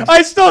 Stone axe.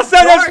 I stole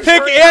Santa's George,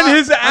 pick hurry and up.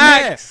 his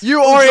axe!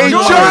 You are a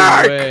No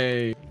jerk.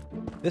 way.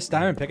 This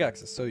diamond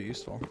pickaxe is so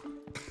useful.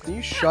 Can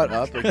you shut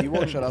up? Like, you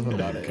won't shut up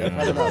about it. I've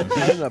had enough. I've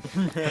had enough.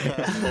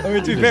 I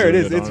mean, to be fair, it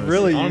is. It's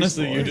really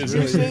Honestly, useful. you It's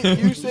deserve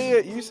really-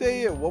 it. You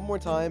say it one more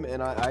time,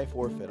 and I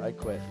forfeit. I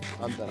quit.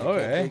 I'm done. I can't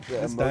Okay, take the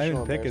this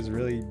emotional diamond pick is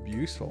embarrassment. really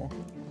useful.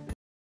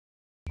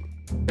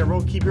 Here,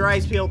 bro, keep your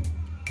eyes peeled.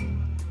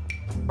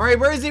 Alright,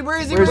 where is he? Where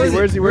is he? Where is he?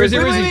 Where is he? Where is he?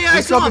 Wait, wait, wait, I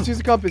Use saw him. compass. Use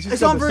the compass. I Use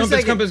saw him compass. for a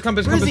second.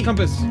 Compass. Where is he?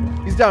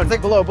 He's down.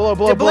 Below. below,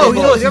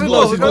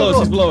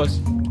 He's below us.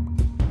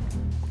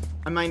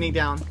 I'm mining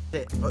down.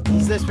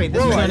 He's this way.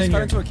 This He's way. not in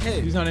here. into a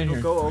cave. He's not in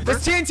here. Go over.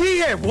 There's TNT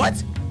here. What?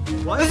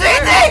 What? There's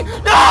TNT!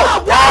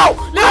 No!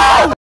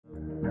 No!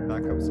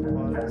 Backup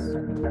supplies.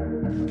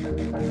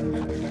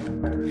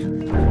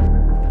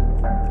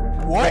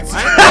 What?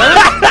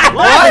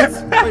 What?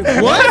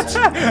 What?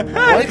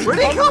 Where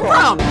did he come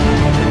from?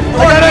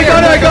 I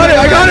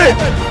got it.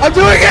 I'm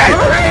doing it.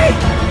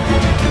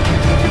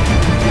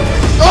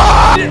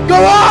 Ah, go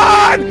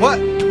on.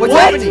 What's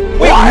happening?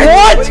 Wait,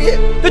 what?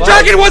 The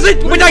dragon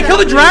wasn't. Wait, did I kill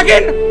the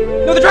dragon?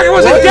 No, the dragon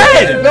wasn't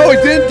dead. No,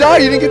 it didn't die.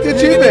 You didn't get the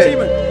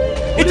achievement.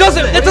 It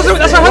doesn't. It doesn't.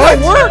 That's not how that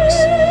works.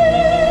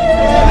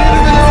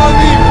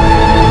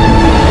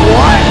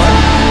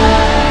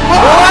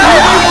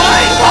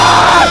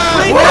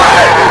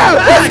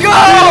 Let's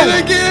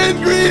go!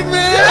 Again, green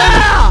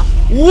man!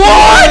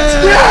 What?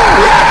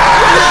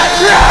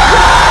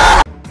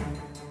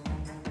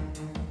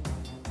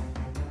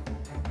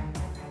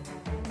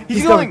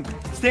 He's going.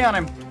 Stay on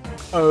him.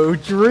 Oh,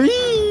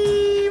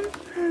 Dream.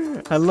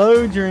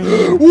 Hello,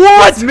 Dream.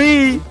 What? It's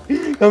me.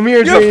 Come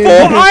here, You have Dream.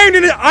 full iron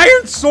and an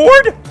iron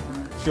sword?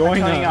 Join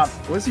Coming us.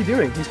 up. What is he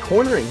doing? He's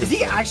cornering. Is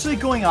he actually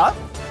going up?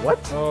 What?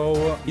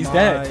 Oh, He's my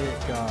dead.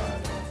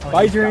 God.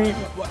 Bye, he's Dream.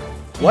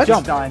 What?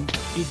 He's done.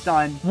 He's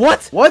done.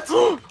 What? What?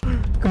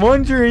 Come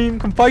on, Dream.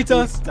 Come fight He's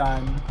us.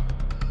 done.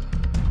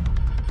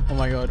 Oh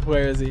my God,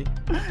 where is he?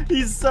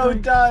 He's so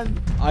done.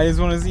 I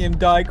just want to see him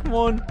die. Come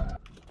on.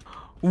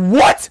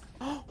 What?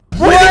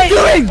 What are you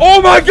doing?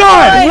 Oh my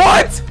God!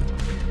 What?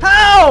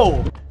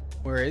 How?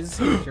 Where is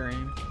he,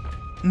 Dream?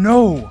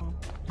 No,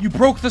 you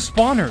broke the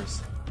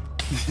spawners.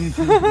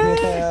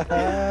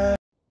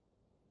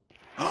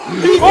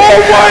 Oh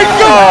my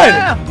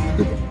God!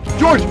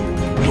 George!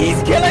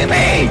 He's killing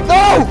me.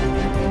 No!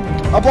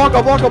 I'll block.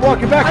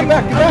 Get back.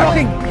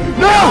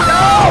 No!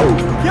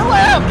 Kill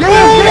him.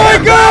 Oh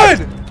my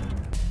God!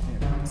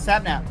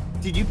 Sapnap,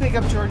 did you pick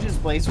up George's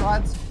blaze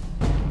rods?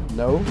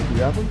 No,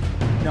 you have them?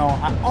 No.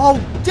 Oh,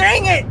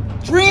 dang it!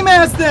 Dream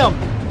has them.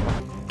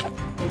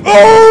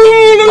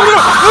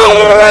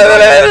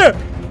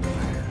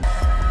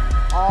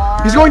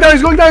 He's going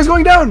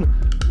down.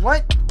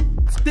 What?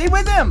 Stay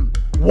with him.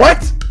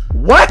 What?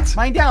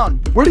 Mine down.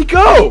 Where'd he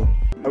go?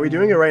 Are we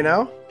doing it right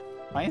now?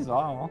 Might as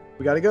well.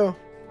 We gotta go.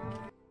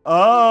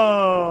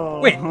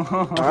 Oh. Wait,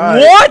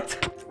 Alright.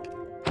 what?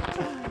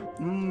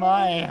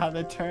 My, how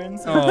the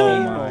turns.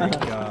 Oh my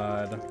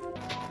God.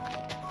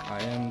 I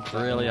am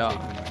Really are.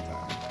 taking my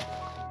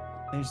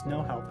time. There's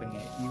no helping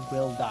it. You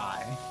will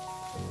die.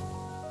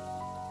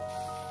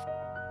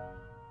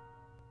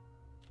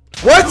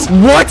 What?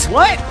 What?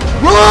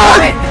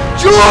 Run!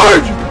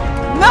 George!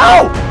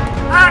 No!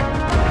 Ah!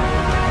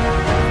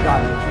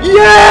 Got it.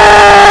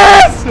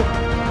 Yes!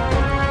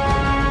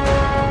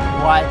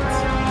 What?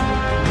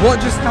 What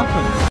just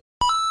happened?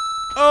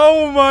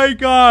 Oh my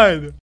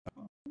God.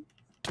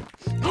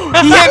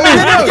 He hit me!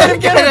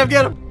 Get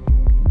him!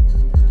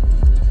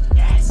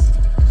 Yes.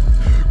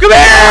 Come here!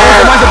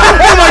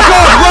 Oh my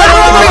God!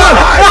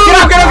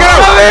 Get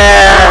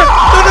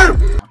up!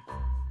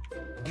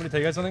 I'm gonna tell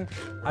you guys something.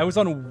 I was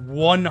on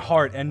 1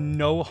 heart and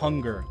no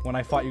hunger when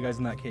I fought you guys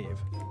in that cave.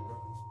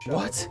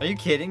 What? Are you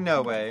kidding?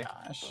 No way.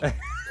 Gosh.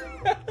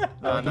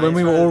 When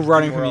we were all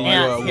running from you,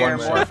 Yeah, you here,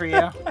 were more for you.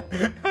 I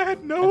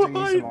had no Give me some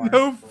height, more.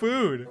 no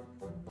food.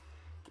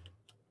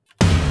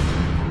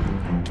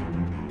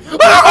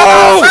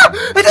 Oh!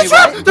 What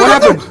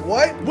happened?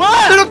 What?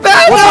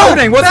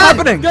 What's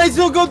happening? Guys,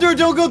 don't go through.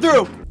 Don't go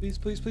through. Please.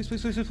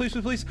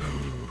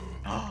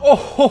 Oh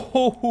ho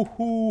ho ho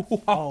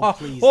ho. Oh,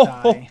 please Oh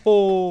die.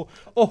 ho ho.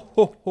 Oh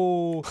ho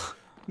ho.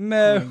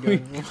 Merry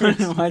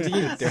Why'd you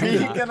do Are you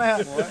that?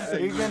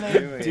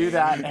 gonna do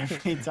that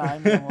every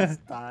time you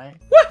almost die?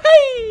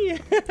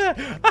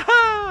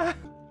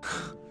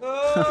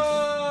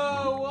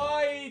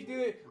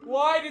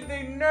 Why did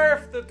they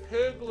nerf the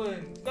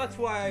piglins? That's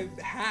why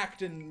I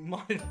hacked and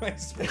modded my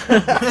space.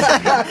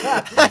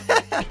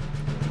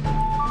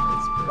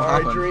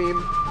 Alright, Dream.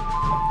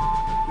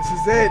 This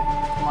is it.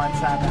 Come on,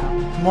 Sam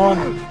now. Come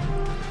on.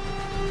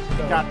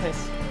 You got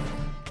this.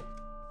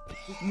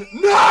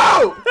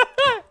 No!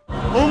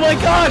 Oh my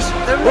gosh!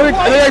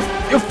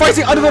 You're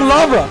fighting under the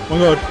lava! Oh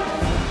my God.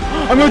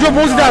 I'm gonna drop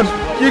water down!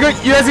 You guys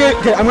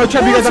okay, I'm gonna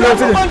trap you guys under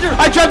the obsidian.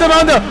 I trapped them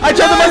under! I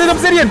trapped them under the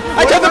obsidian!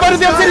 I trapped them under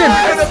the obsidian!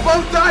 We're gonna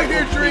both die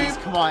here, Dream.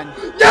 Come on.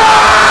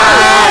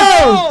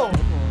 No!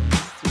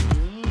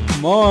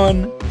 Come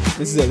on.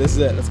 This is it. Let's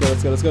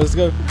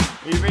go.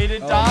 You ready to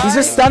die? He's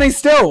just standing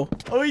still.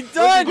 Oh, he's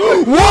done.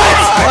 What?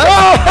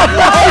 Oh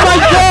my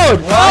God!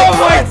 Oh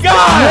my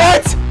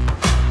God! What?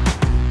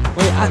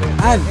 Wait,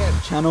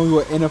 and channel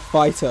your inner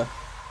fighter.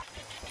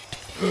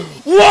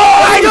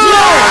 What?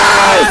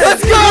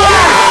 Let's go!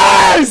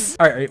 Yes!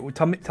 All right,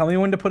 tell me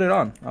when to put it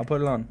on. I'll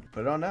put it on.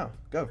 Put it on now.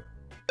 Go.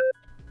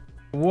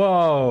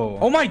 Whoa!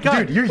 Oh my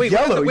God! Dude, you're wait,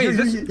 yellow. Wait,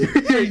 You're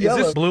is yellow.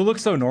 this blue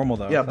looks so normal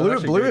though? Yeah, That's blue.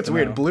 actually Blue. great It's to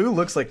weird. know. Blue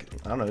looks like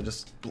I don't know. It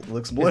just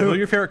looks Is blue blue.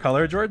 your favorite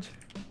color, George?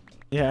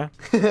 Yeah.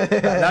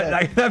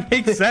 that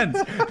makes sense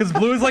because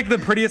blue is like the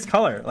prettiest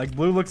color. Like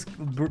blue looks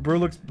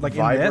like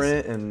Vibrant in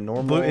this. and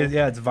normal. Blue is,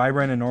 yeah, it's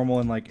vibrant and normal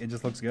and like it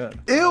just looks good.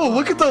 Ew!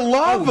 Look at the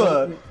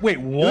lava. Wait,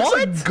 It what?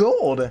 looks like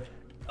gold.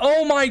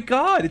 Oh my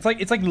God! It's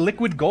like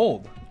liquid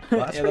gold.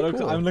 Well, that's Yeah, pretty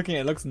cool. I'm looking.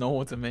 It looks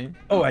normal to me.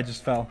 Oh, I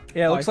just fell.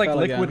 Yeah, it Oh, looks I like fell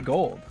liquid again.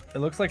 gold. It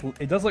looks like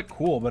it does look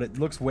cool, but it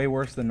looks way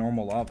worse than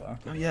normal lava.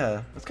 Oh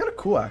yeah, that's kind of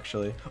cool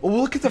actually. Oh,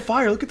 look at the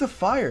fire. Look at the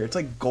fire. It's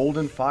like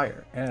golden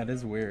fire. Yeah, it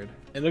is weird.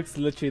 It looks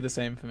literally the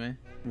same for me.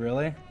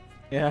 Really?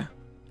 Yeah.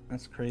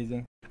 That's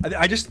crazy.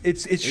 I just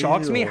it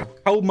shocks me Ew.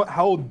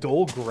 how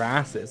dull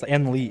grass is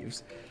and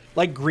leaves.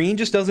 Like green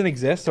just doesn't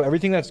exist, so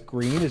everything that's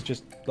green is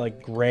just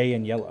like gray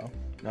and yellow.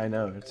 I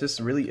know. It's just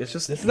really. It's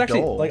just. This is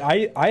actually dull. like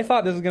I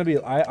thought this was gonna be.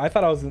 I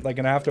thought I was like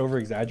gonna have to over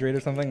exaggerate or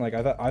something. Like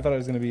I thought it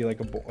was gonna be like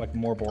like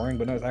more boring,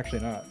 but no, it's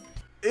actually not.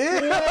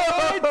 Ew!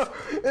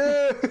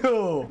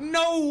 Ew!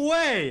 No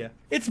way!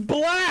 It's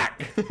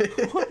black.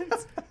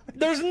 What?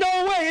 There's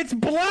no way it's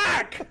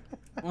black.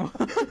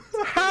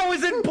 How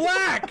is it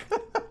black?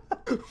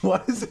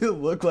 Why does it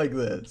look like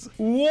this?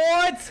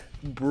 What?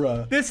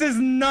 Bruh. This is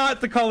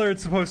not the color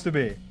it's supposed to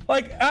be.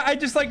 Like, I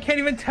just like can't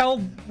even tell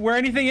where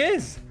anything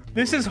is.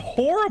 This is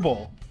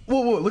horrible.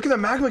 Whoa, look at that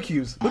magma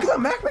cubes. Look at that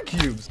magma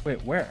cubes.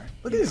 Wait, where?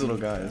 Look at these little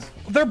guys.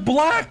 They're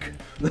black.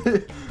 What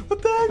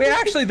the heck? Wait,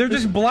 actually, they're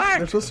just black.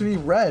 They're supposed to be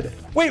red.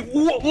 Wait,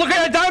 look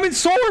at a diamond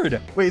sword.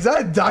 Wait, is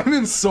that a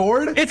diamond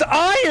sword? It's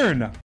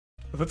iron.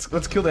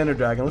 Let's kill the Ender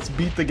Dragon. Let's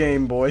beat the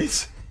game,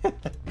 boys.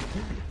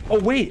 Oh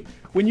wait,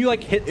 when you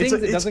like hit things,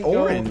 it doesn't go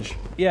orange.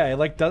 Yeah, it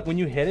like when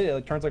you hit it, it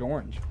like turns like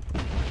orange.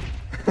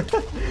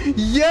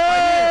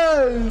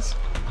 Yes!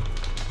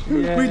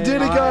 Yay. We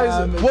did it,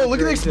 guys! Whoa, look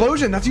at the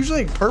explosion. That's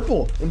usually like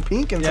purple and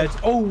pink and Yeah.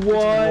 Oh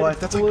what?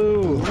 That's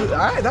blue. like blue.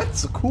 Alright,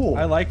 that's cool.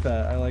 I like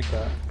that. I like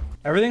that.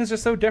 Everything's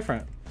just so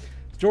different.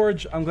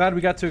 George, I'm glad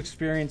we got to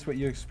experience what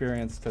you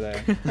experienced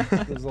today.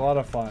 It was a lot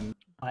of fun.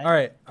 All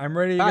right, I'm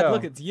ready to go.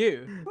 Look, it's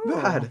you.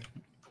 Bad.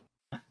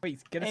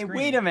 Wait, get a Hey, screen.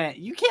 wait a minute.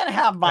 You can't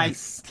have my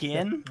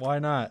skin. Why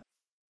not?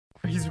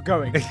 He's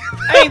going.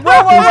 Hey,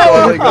 whoa!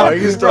 Oh my god,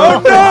 he's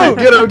dog. no!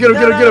 Get him.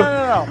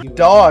 No.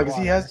 Dogs.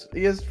 He has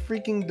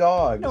freaking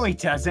dogs. No, he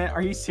doesn't.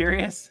 Are you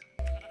serious?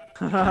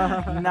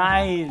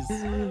 Nice.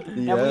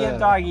 Now we have Yeah.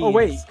 doggies. Oh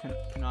wait,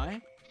 can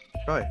I?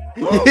 Right.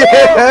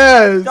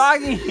 Yes!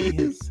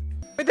 Doggies.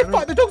 Wait,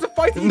 the dogs are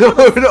fighting. No,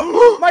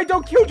 no. My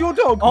dog killed your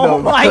dog. Oh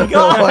No, my no,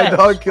 god. my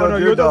dog killed Oh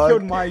no, your dog dog.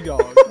 killed my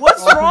dog.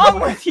 What's wrong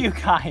with you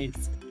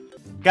guys?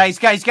 Guys.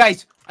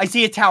 I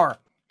see a tower.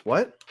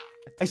 What?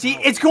 I see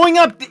it's going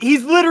up.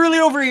 He's literally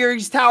over here.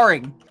 He's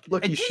towering.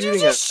 Look, he's Did shooting you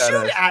just at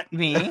shoot us. at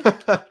me?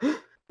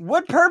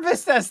 What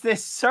purpose does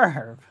this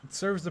serve? It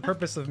serves the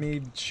purpose of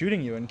me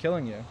shooting you and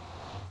killing you.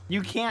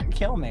 You can't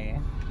kill me.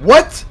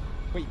 What?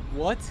 Wait,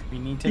 what? We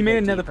need to He made go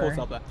another deeper.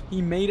 portal up there.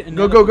 He made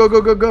Go,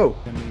 another. go.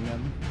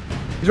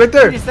 He's right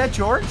there. Wait, is that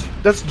George?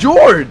 That's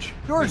George.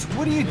 George,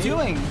 what are you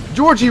doing?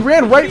 George, he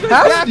ran right He goes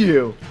past back.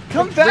 you.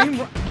 Come back.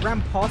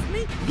 Ran past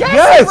me? Yes,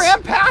 Yes! he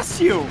ran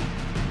past you.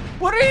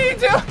 What are you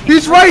doing?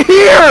 He's right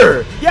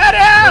here. Get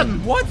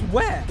him! What?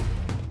 Where?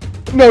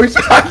 No, he's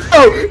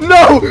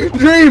no,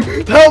 Dream,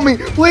 help me,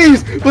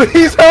 please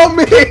help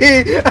me,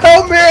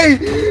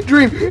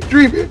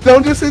 Dream,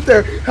 don't just sit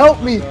there,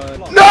 help me,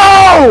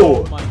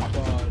 no! Oh my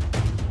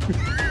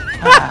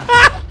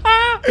god.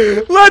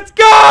 Let's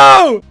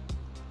go!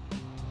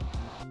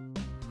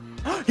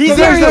 He's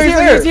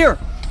here.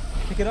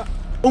 Pick it up.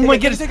 Oh my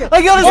goodness! take it.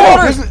 I got his Oh,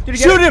 water. this is- Did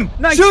he get Shoot it? him!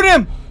 Nice. Shoot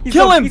him! He's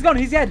Kill gone. him! He's gone.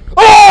 He's dead.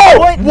 Oh,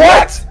 What?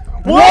 what?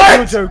 You're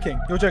What? joking.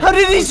 You're joking. How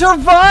did he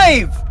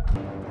survive?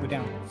 Go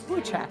down.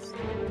 Blue chest.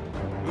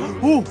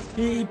 Ooh.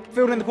 He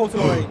filled in the portal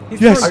already.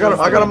 He's Yes. filled.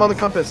 I got him on the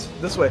compass,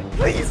 this way.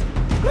 Please,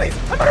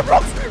 I'm out of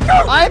blocks,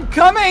 no! I'm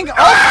coming!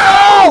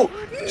 Oh!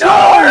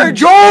 No!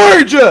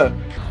 George!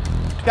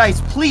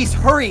 Guys, please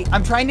hurry!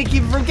 I'm trying to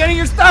keep you from getting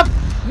your stuff!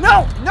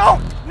 No!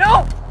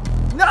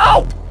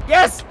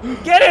 Yes!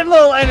 Get in,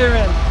 little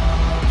Enderman!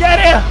 Get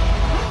him!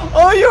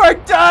 Oh, you are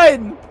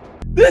done!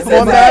 This Come is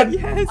on, Dad.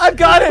 it! I've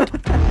got it!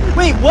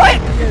 Wait, what?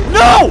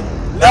 No!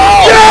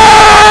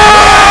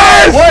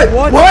 Yes!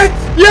 What?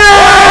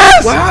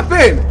 Yes! What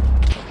happened?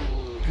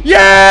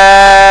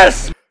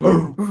 Yes!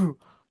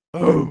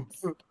 Oh!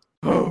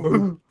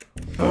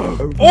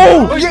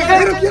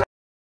 Yeah.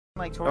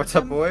 What's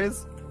up,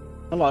 boys?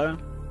 Hello.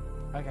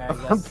 Okay,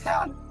 I'm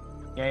down.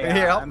 Yeah,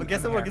 Here, I'm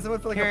get someone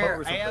for like a boat Here,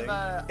 or I something.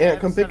 have Yeah,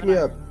 come pick me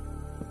up.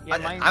 Yeah,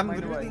 I'm mine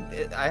literally,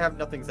 I have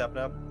nothing set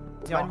up.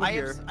 No, Mine was I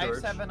here, have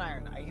George. 7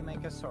 iron. I can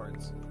make us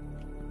swords.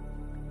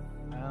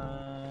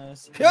 Yeah,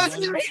 it's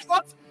here.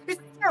 He's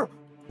here.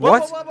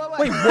 What?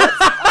 Wait, what?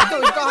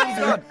 He's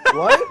gone.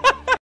 What?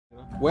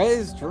 Where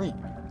is Dream?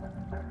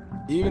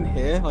 You even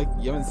here? Like,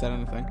 you haven't said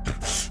anything.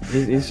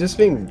 He's just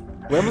being...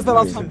 When was the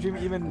last time Dream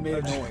even made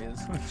a noise?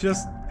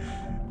 Just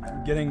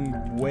getting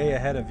way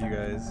ahead of you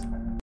guys.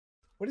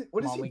 What is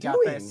Come on, he we doing?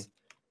 got this.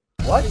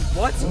 What?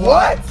 What?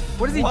 What?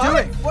 What is he What?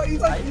 doing? What? He's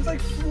like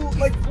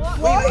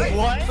flying.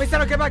 What? Wait,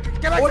 Sano, get back!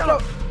 Get back, Watch Sano!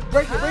 out.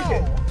 Break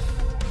it.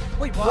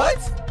 Wait, what?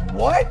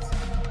 What?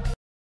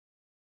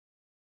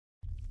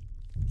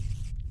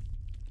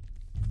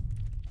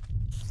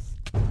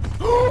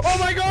 Oh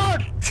my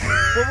god!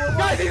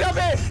 Guys, he's up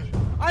here!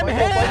 I'm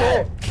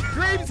here!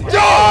 Dream's here!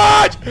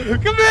 George!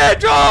 Come here,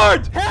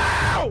 George!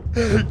 Help!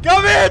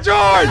 Come here,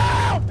 George!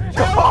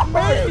 Help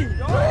me!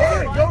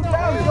 Go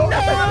down.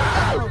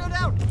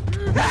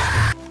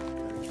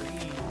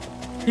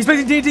 He's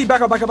placing TNT!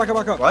 Back up! What?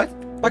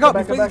 Back up!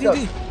 He's Back placing up.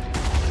 TNT!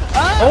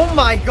 Oh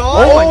my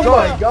god. Oh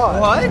my god.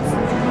 What?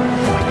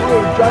 Oh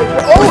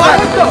my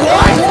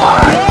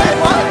god.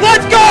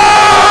 Let's go!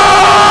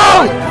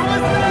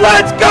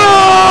 Let's go!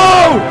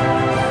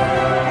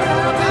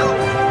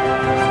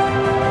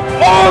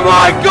 Oh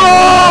my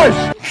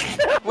gosh!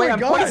 Wait, I'm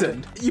God.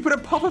 poisoned! You put a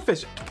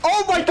pufferfish!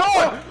 Oh my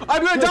god!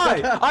 I'm gonna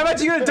die! I'm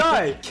actually gonna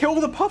die! Kill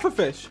the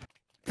pufferfish!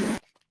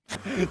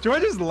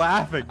 George is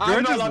laughing.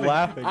 George is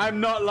laughing. I'm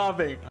not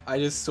laughing. I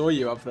just saw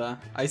you up there.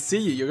 I see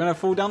you. You're gonna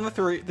fall down the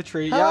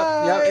tree.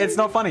 Yep. It's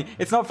not funny.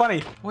 It's not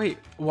funny. Wait,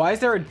 why is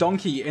there a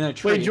donkey in a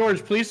tree? Wait,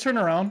 George, please turn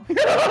around.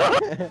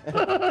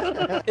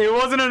 It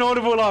wasn't an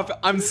audible laugh.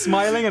 I'm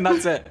smiling and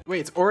that's it. Wait,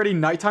 it's already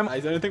nighttime. I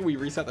don't think we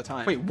reset the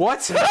time. Wait, what?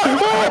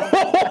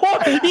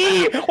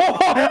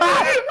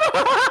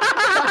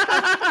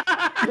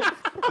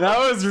 That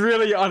was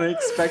really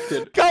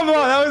unexpected. Come on,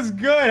 that was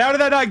good. How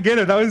did I not get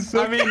it? That was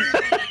so. I mean,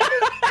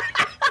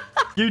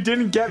 you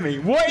didn't get me.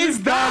 What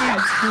is that?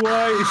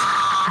 Twice.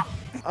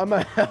 I'm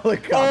a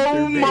helicopter.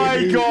 Oh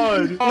my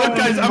god. Look,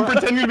 guys, I'm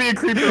pretending to be a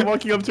creeper and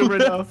walking up to him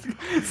right now.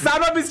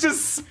 Sam is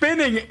just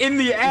spinning in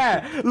the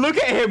air. Look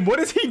at him. What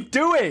is he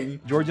doing?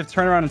 George, you have to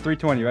turn around in 3,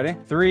 2, 1. You ready?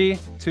 3,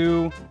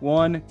 2,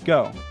 1,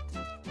 go.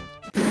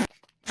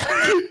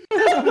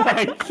 Oh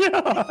my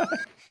god.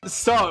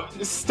 Stop.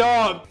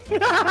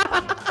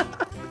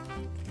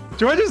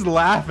 George is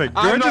laughing.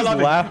 George is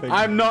laughing.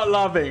 I'm not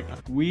laughing.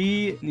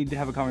 We need to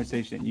have a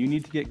conversation. You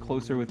need to get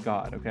closer with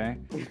God, okay?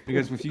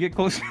 Because if you get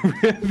closer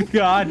with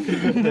God,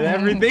 then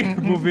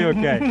everything will be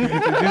okay.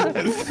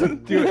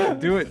 Just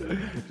do it.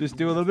 Just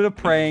do a little bit of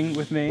praying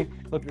with me.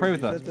 Look, pray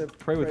with us.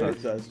 Pray with us.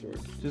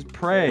 Just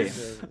pray.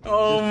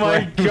 Oh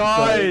my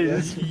god.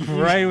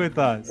 Pray with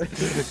us.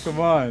 Come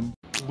on.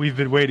 We've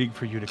been waiting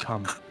for you to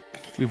come.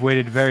 We've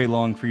waited very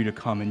long for you to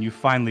come, and you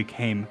finally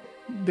came.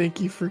 Thank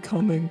you for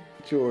coming.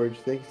 George,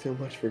 thanks so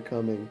much for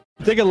coming.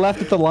 Take a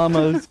left at the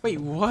llamas. Wait,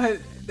 what?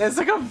 There's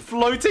like a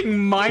floating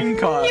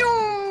minecart.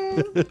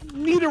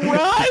 Need a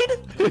ride?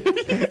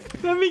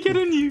 Let me get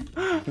in you.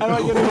 How do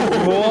I get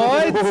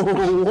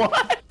in you?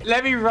 What?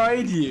 Let me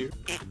ride you.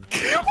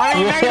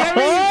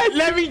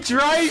 Let me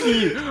drive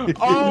you.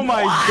 Oh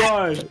my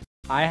god.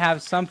 I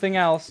have something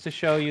else to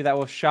show you that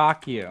will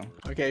shock you.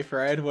 Okay,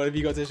 Fred, what have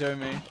you got to show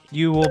me?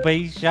 You will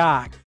be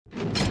shocked.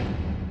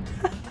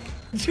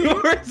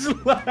 George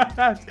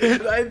laughed.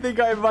 I think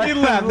I might. He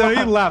laughed. No,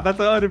 he laughed. That's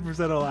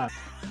 100% a laugh.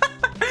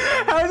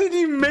 How did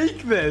you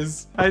make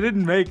this? I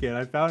didn't make it.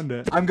 I found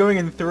it. I'm going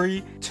in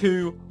 3,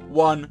 2,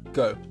 1,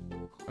 go.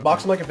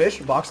 Box him like a fish.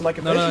 Box him like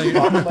a fish.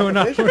 We're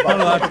not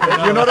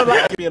allowed. You're not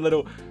allowed to give me a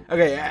little.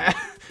 Okay,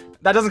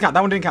 that doesn't count.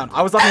 That one didn't count.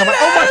 I was laughing. I'm like,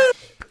 oh my.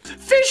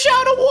 Fish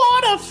out of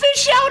water!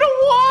 Fish out of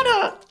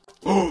water!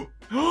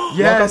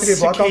 Yes,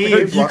 block off the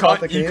cave, block off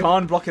the you cave.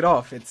 can't block it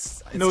off.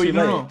 It's No, too you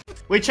late. don't.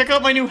 Wait, check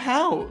out my new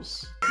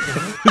house.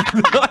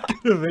 Not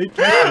gonna make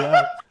you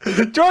laugh.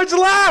 George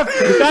laughed!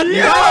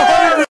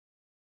 Yeah!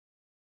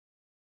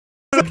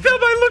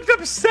 I looked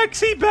up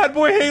sexy Bad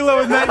Boy Halo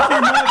and that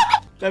came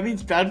up. That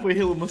means Bad Boy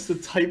Halo must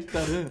have typed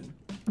that in.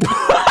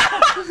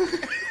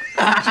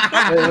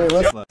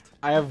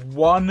 I have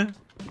 1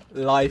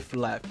 life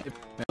left.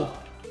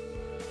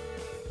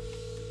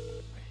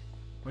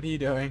 What are you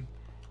doing?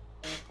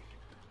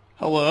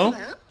 Hello?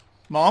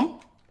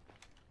 Mom?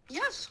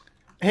 Yes.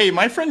 Hey,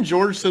 my friend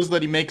George says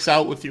that he makes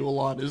out with you a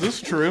lot. Is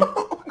this true?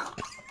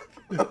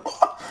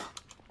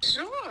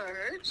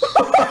 George?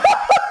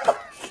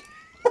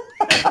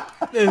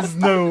 There's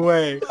no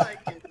way.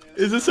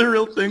 Is this a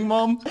real thing,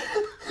 Mom?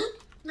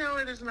 No,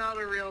 it is not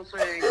a real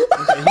thing.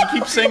 Okay, he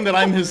keeps saying that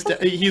I'm his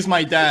he's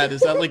my dad. Is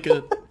that like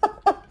a...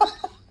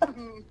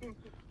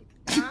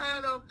 I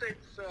don't think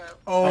so.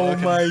 Oh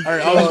my god.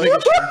 Alright, I was making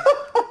sure.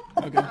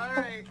 Okay.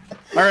 Alright.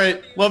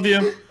 Alright, love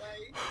you.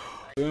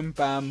 Boom,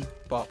 bam,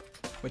 bop.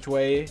 Which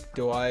way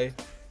do I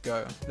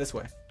go? This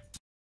way.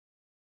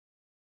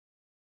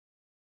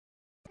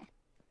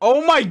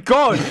 Oh my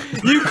god!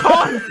 You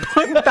can't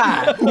put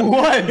that!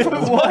 What?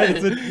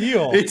 It's an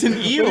eel. It's an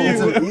eel. It's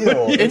an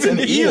eel. It's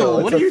an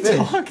eel. What are you fish.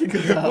 talking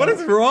about? What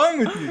is wrong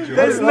with you, George?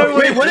 There's no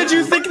way. Wait, what did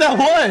you think that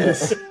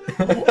was?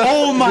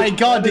 Oh my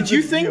god, did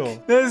you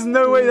think? There's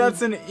no way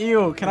that's an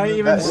eel. Can I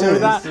even show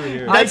that?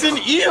 That's an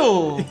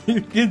eel!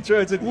 You can try.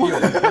 It's an eel.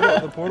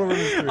 The portal room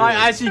is I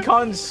actually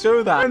can't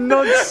show that. I'm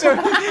not sure.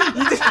 You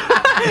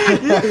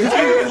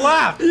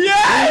laugh.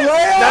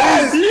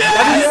 Yes!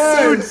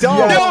 That is so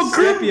dumb. No,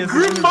 group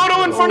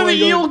photo in front of the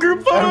eel!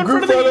 Group photo in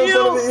front of the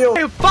eel! I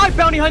have 5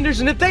 bounty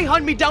hunters, and if they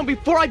hunt me down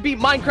before I beat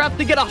Minecraft,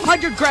 they get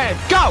 100 grand.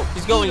 Go!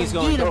 He's going.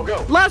 Go,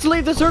 go. Last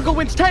leave the circle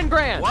wins 10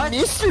 grand. What?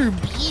 Mr.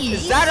 B.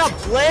 Is that a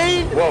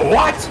plane? Whoa,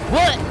 what?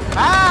 What?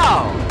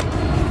 How?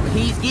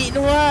 He's getting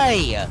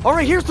away. All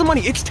right, here's the money.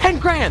 It's 10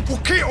 grand.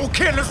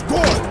 Okay, let's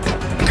go.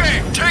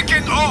 Okay,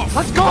 taking off.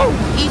 Let's go.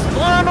 He's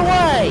flying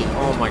away.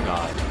 Oh my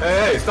god.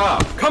 Hey,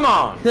 stop. Come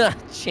on.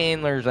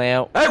 Chandler's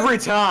out. Every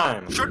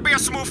time. Should be a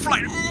smooth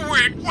flight.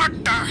 Wait,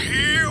 what the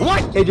hell?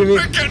 What? Hey, Jimmy.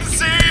 I can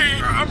see.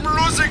 I'm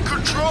losing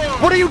control.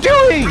 What are you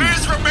doing?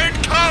 Please remain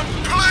calm.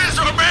 Please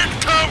remain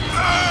calm.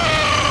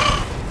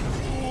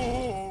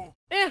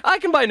 I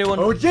can buy a new one.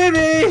 Oh,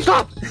 Jimmy!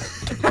 Stop!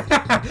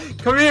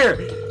 Come here.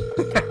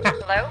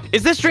 Hello?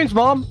 Is this Dream's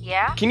mom?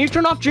 Yeah? Can you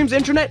turn off Dream's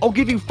internet? I'll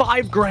give you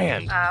 5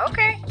 grand.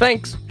 Okay.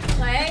 Thanks.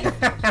 Play?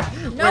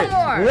 No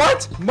more.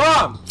 What?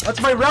 Mom!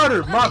 That's my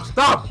router! Mom,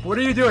 stop! What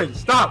are you doing?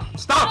 Stop!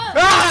 Stop!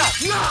 Ah!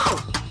 No!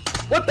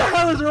 What the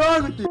hell is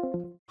wrong with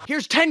you?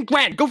 Here's 10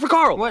 grand. Go for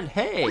Carl. What?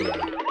 Hey.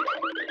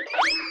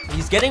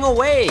 He's getting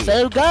away.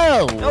 So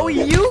go. No,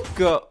 you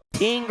go.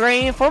 10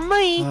 grand for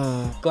me.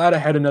 Glad I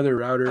had another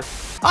router.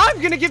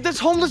 I'm gonna give this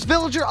homeless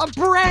villager a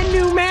brand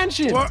new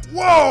mansion. What?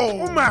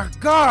 Whoa! Oh my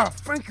God!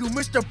 Thank you,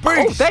 Mr. Beast.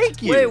 Oh,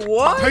 thank you. Wait,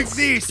 what? Take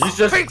this. He's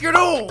just- Take it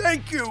all.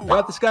 Thank you.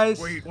 Got this, guys?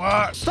 Wait,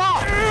 what?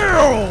 Stop.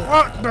 Ew!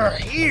 What the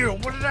hell?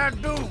 What did I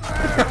do?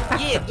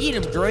 Yeah, get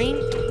him, Dream.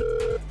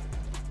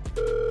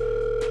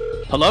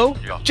 Hello?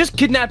 Just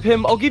kidnap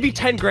him. I'll give you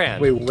 10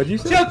 grand. Wait, what did you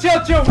say?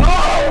 Chill.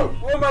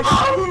 Oh my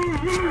God.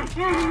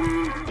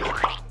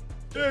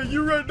 Hey,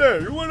 you right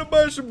there. You wanna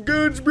buy some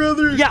guns,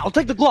 brother? Yeah, I'll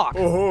take the Glock.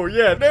 Oh,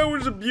 yeah, that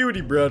was a beauty,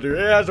 brother.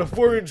 It has a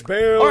 4-inch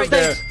barrel. All right,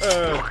 thanks.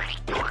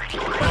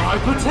 My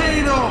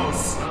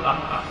potatoes!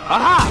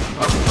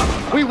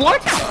 Aha! Wait,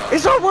 what?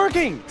 It's not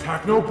working.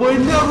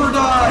 Technoplane never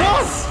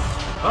dies!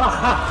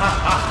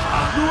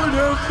 Lord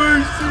have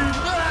mercy.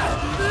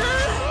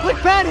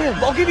 Click bat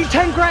him. I'll give you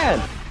 10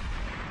 grand.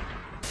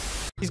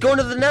 He's going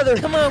to the nether.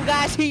 Come on,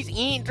 guys. He's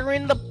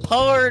entering the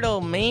portal,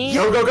 man.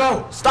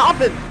 Go! Stop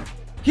him.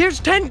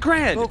 Here's 10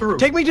 grand.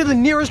 Take me to the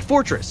nearest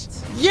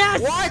fortress. Yes.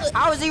 What?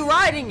 How is he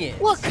riding it?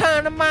 What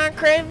kind of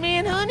Minecraft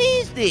manhunt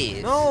is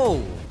this?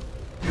 No.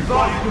 You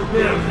thought you could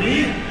get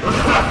me?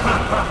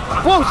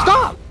 Whoa,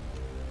 stop.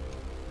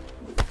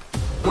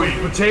 Wait,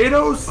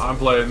 potatoes? I'm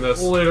playing this.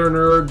 Later,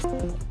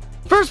 nerd.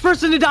 First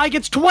person to die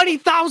gets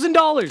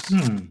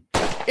 $20,000.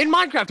 In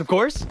Minecraft, of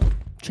course.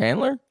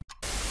 Chandler?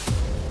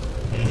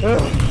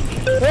 You're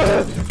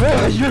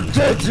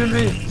dead to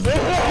me.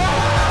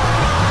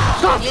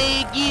 Stop.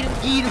 Yeah, get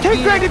him.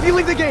 10 grand if you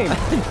leave the game.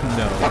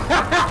 No.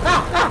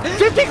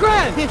 50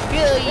 grand. Phil, you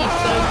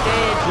so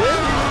dead.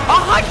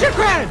 100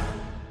 grand.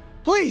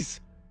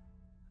 Please.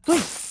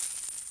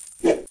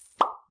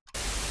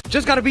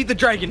 Just gotta beat the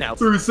dragon now.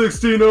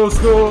 316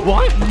 score.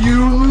 What?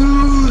 You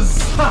lose.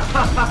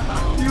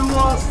 You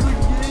lost the game.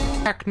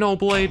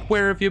 Technoblade,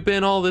 where have you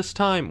been all this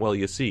time? Well,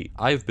 you see,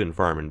 I've been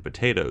farming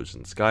potatoes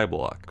in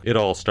Skyblock. It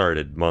all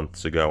started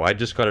months ago. I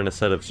just got in a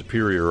set of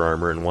superior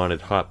armor and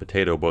wanted hot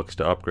potato books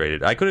to upgrade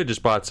it. I could have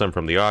just bought some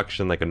from the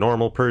auction like a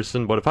normal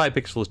person, but if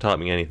Hypixel has taught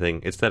me anything,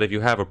 it's that if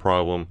you have a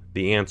problem,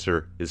 the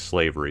answer is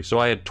slavery. So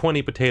I had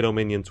 20 potato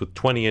minions with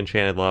 20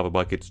 enchanted lava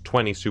buckets,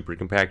 20 super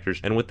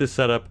compactors, and with this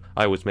setup,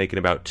 I was making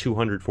about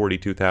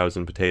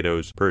 242,000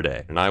 potatoes per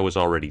day. And I was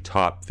already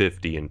top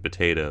 50 in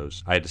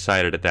potatoes. I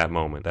decided at that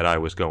moment that I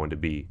was going to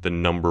be the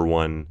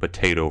 #1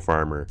 potato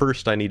farmer.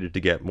 First, I needed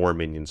to get more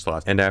minion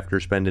slots, and after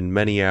spending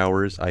many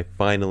hours, I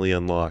finally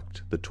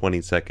unlocked the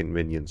 22nd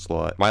minion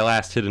slot. My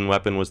last hidden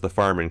weapon was the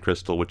farming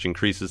crystal, which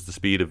increases the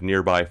speed of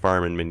nearby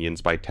farming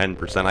minions by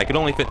 10%. I could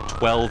only fit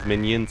 12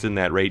 minions in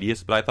that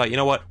radius, but I thought, you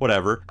know what,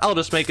 whatever, I'll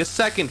just make a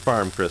second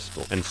farm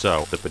crystal. And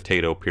so, the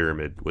potato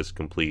pyramid was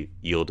complete,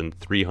 yielding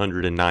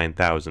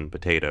 309,000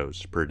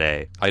 potatoes per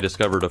day. I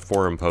discovered a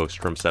forum post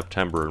from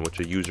September in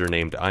which a user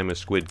named I'm a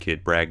Squid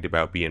Kid bragged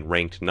about being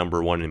ranked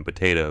 #1 in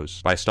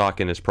potatoes. By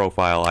stalking his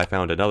profile, I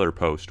found another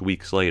post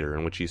weeks later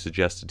in which he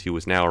suggested he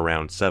was now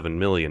around 7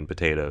 million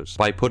potatoes.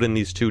 By putting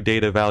these two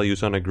data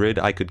values on a grid,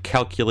 I could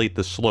calculate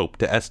the slope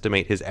to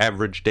estimate his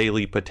average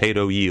daily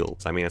potato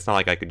yields. I mean, it's not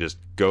like I could just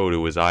go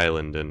to his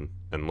island and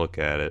look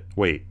at it.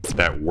 Wait,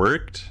 that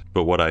worked?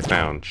 But what I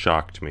found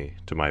shocked me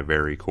to my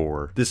very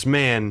core. This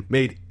man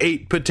made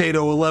 8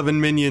 potato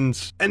 11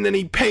 minions, and then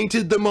he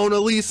painted the Mona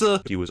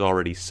Lisa! He was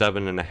already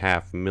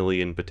 7.5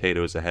 million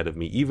potatoes ahead of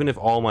me. Even if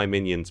all my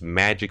minions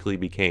magically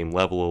became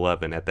level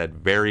 11 at that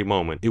very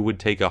moment, it would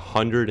take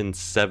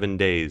 107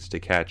 days to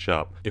catch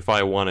up. If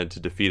I wanted to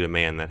defeat a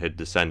man that had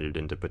descended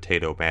into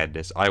potato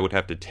madness, I would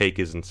have to take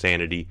his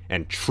insanity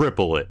and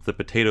triple it. The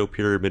potato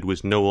pyramid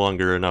was no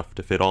longer enough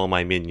to fit all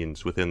my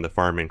minions within the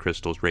farming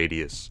crystals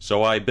radius.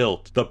 So I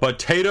built the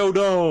Potato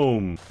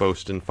Dome!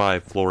 Boasting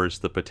 5 floors,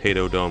 the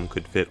Potato Dome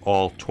could fit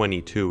all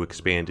 22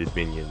 expanded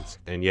minions.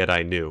 And yet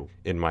I knew,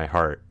 in my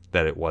heart,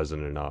 that it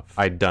wasn't enough.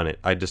 I'd done it.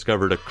 I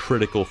discovered a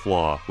critical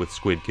flaw with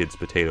Squid Kid's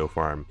potato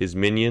farm. His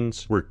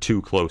minions were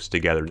too close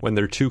together. When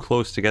they're too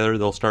close together,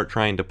 they'll start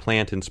trying to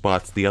plant in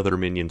spots the other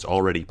minions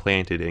already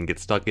planted and get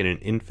stuck in an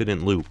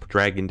infinite loop,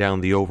 dragging down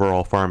the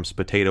overall farm's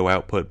potato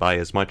output by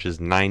as much as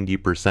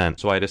 90%.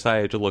 So I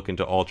decided to look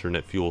into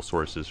alternate fuel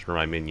sources for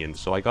my minions.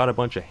 So I got a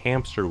bunch of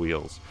hamster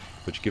wheels,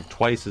 which give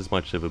twice as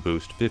much of a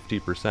boost,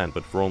 50%,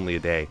 but for only a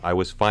day. I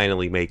was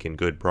finally making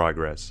good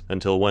progress.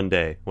 Until one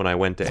day, when I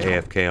went to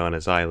AFK on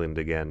his island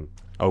again.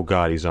 Oh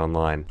god, he's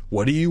online.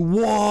 What do you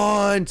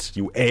want?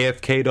 You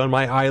AFK'd on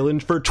my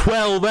island for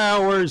 12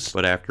 hours!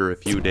 But after a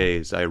few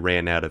days, I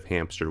ran out of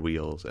hamster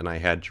wheels, and I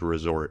had to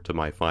resort to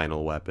my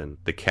final weapon,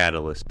 the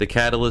Catalyst. The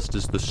Catalyst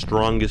is the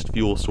strongest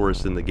fuel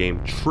source in the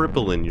game,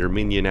 tripling your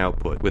minion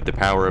output. With the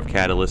power of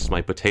Catalyst,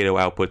 my potato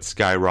output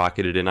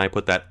skyrocketed, and I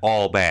put that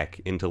all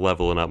back into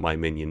leveling up my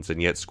minions, and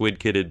yet Squid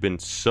Kid had been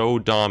so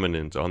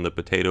dominant on the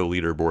potato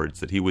leaderboards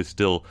that he was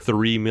still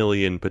 3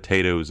 million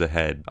potatoes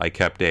ahead. I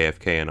kept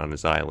AFKing on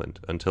his island.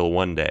 Until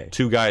one day,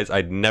 2 guys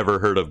I'd never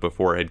heard of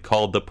before had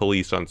called the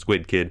police on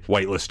Squid Kid.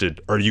 Whitelisted.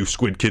 Are you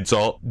Squid Kid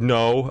Salt?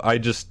 No, I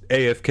just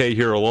AFK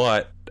here a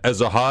lot.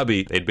 as a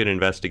hobby. They'd been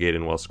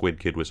investigating while Squid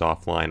Kid was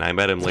offline. I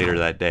met him later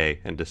that day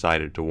and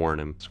decided to warn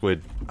him.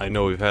 Squid, I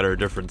know we've had our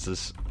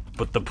differences,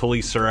 but the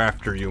police are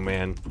after you,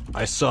 man.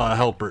 I saw a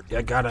helper.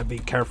 You gotta be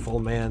careful,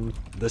 man.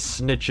 The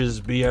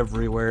snitches be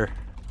everywhere.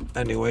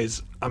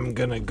 Anyways, I'm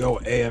gonna go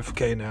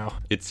AFK now.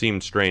 It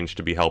seemed strange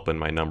to be helping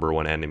my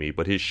 #1 enemy,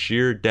 but his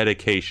sheer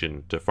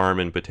dedication to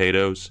farming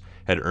potatoes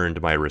had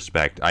earned my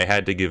respect. I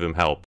had to give him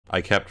help.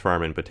 I kept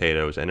farming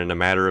potatoes, and in a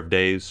matter of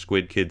days,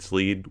 Squid Kid's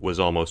lead was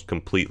almost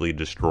completely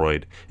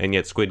destroyed. And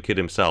yet Squid Kid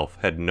himself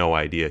had no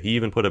idea. He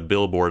even put a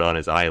billboard on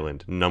his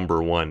island,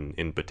 #1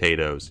 in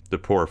potatoes. The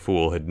poor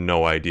fool had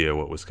no idea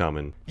what was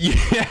coming.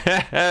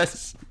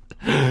 Yes!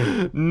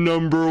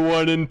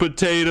 #1 in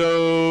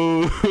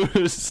potatoes!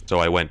 So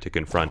I went to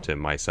confront him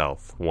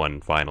myself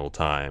one final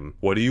time.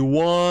 What do you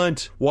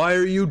want? Why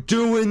are you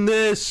doing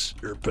this?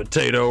 Your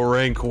potato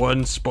rank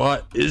 1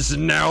 spot is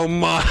now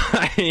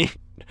mine.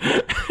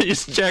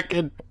 He's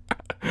checking.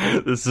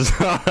 This is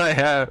all I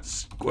have.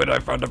 Squid, I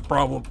found a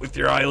problem with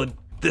your island.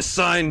 This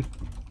sign,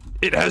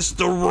 it has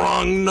the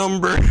wrong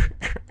number.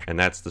 And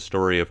that's the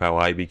story of how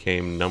I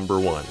became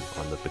 #1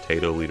 on the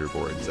potato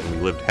leaderboards, and we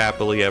lived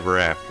happily ever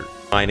after.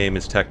 My name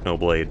is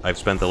Technoblade. I've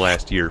spent the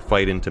last year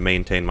fighting to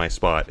maintain my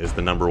spot as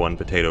the #1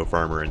 potato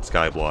farmer in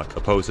Skyblock.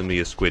 Opposing me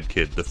is Squid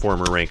Kid, the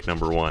former rank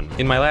 #1.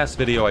 In my last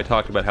video, I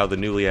talked about how the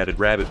newly added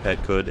rabbit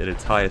pet could, at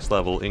its highest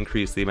level,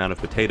 increase the amount of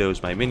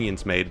potatoes my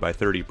minions made by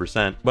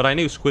 30%, but I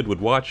knew Squid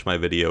would watch my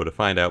video to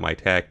find out my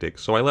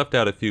tactics, so I left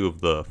out a few of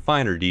the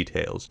finer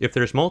details. If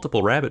there's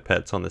multiple rabbit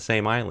pets on the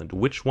same island,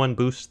 which one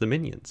boosts the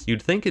minions?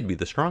 You'd think it'd be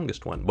the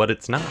strongest one, but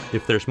it's not.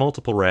 If there's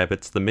multiple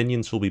rabbits, the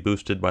minions will be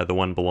boosted by the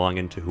one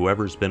belonging to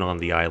whoever's been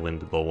on the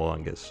island the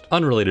longest.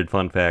 Unrelated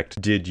fun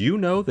fact, did you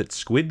know that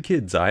Squid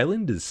Kid's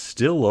island is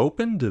still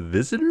open to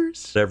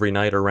visitors? Every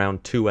night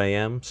around 2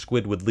 AM,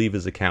 Squid would leave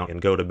his account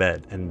and go to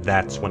bed, and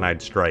that's when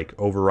I'd strike,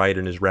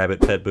 overriding his rabbit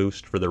pet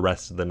boost for the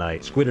rest of the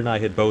night. Squid and I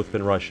had both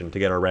been rushing to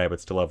get our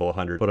rabbits to level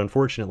 100, but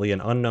unfortunately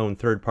an unknown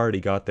third party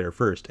got there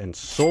first and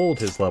sold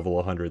his level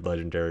 100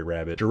 legendary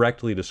rabbit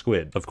directly to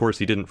Squid. Of course,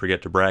 he didn't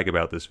forget to brag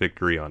about this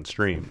victory on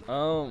stream.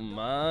 Oh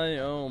my,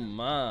 oh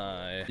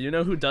my. You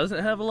know who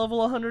doesn't have a level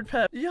 100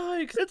 pet?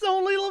 Yikes, it's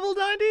only level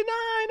 99,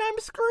 I'm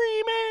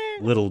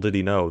screaming! Little did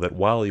he know that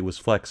while he was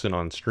flexing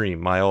on stream,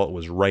 my ult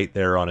was right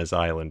there on his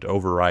island,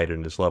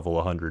 overriding his level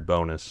 100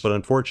 bonus. But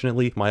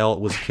unfortunately, my ult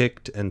was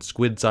kicked and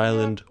Squid's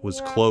island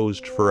was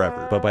closed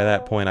forever. But by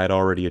that point, I'd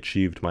already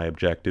achieved my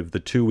objective. The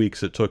 2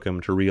 weeks it took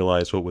him to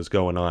realize what was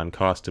going on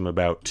cost him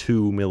about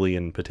 2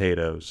 million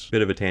potatoes.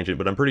 Bit of a tangent,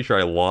 but I'm pretty sure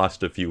I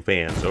lost a few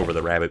fans over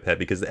the rabbit pet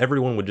because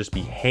everyone would just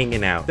be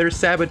hanging out. They're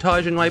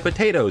sabotaging my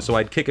potatoes, so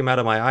I'd kick him out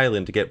of my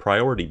island to get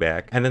priority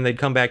back, and then they'd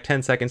come back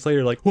 10 seconds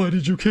later like, why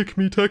did you kick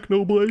me,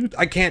 Technoblade?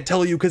 I can't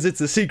tell you because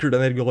it's a secret.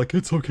 And they'd go like,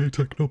 it's okay,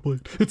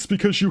 Technoblade. It's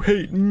because you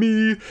hate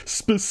me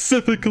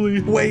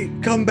specifically. Wait,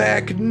 come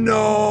back,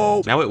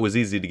 no! Now it was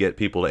easy to get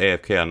people to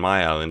AFK on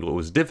my island. What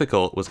was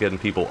difficult was getting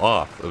people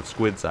off of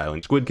Squid's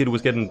island. Squid Kid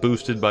was getting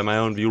boosted by my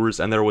own viewers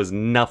and there was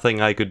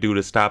nothing I could do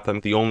to stop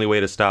them. The only way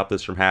to stop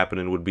this from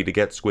happening would be to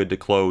get Squid to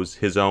close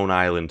his own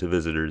island to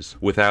visitors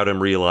without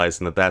him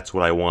realizing that that's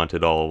what I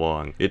wanted all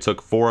along. It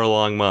took 4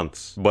 long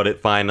months, but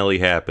it finally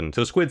happened.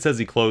 So Squid says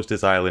he closed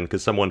his island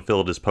because someone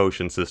filled his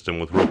potion system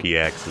with rookie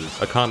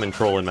axes. A common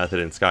trolling method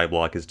in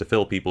Skyblock is to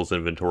fill people's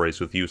inventories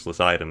with useless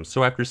items,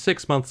 so after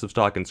 6 months of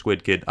stalking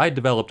Squid Kid, I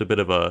developed a bit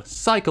of a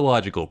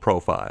psychological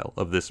profile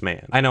of this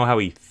man. I know how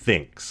he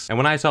thinks. And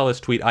when I saw this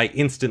tweet, I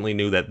instantly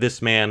knew that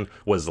this man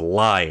was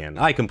lying.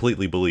 I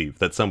completely believe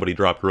that somebody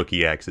dropped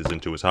rookie axes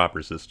into his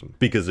hopper system,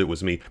 because it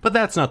was me. But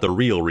that's not the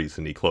real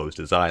reason he closed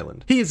his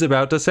island. He's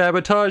about to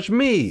sabotage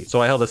me!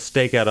 So I held a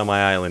stakeout on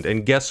my island,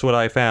 and guess what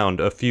I found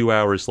a few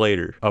hours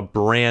later? A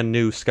brand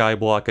new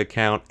Skyblock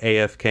account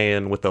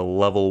AFKing with a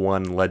level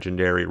 1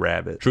 legendary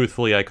rabbit.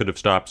 Truthfully, I could have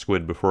stopped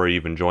Squid before he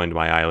even joined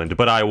my island,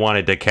 but I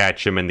wanted to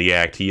catch him in the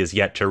act. He is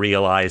yet to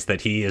realize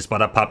that he is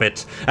but a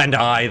puppet, and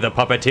I, the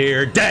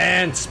puppeteer,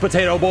 dance!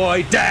 Potato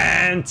boy,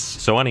 dance!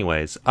 So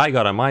anyways, I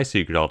got on my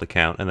secret alt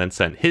account and then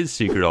sent his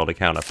secret alt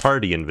account a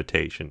party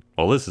invitation.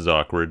 Well, this is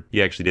awkward.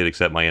 He actually did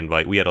accept my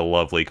invite. We had a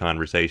lovely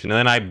conversation, and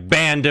then I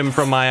banned him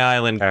from my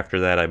island. After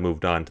that, I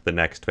moved on to the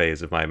next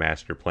phase of my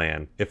master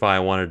plan. If I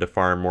wanted to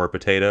farm more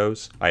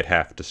potatoes, I'd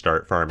have to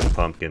start farming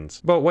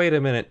pumpkins. But wait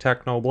a minute,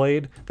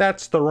 Technoblade.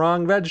 That's the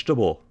wrong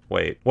vegetable.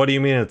 Wait, what do you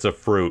mean it's a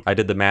fruit? I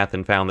did the math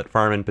and found that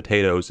farming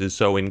potatoes is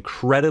so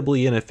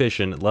incredibly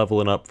inefficient at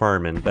leveling up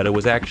farming that it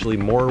was actually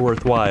more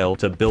worthwhile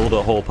to build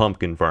a whole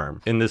pumpkin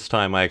farm. In this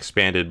time, I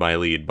expanded my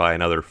lead by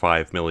another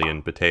 5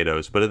 million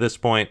potatoes, but at this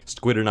point,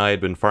 Squid and I had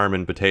been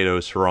farming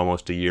potatoes for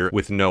almost a year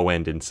with no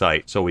end in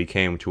sight, so we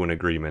came to an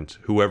agreement.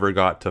 Whoever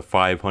got to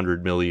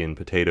 500 million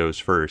potatoes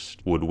first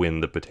would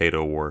win the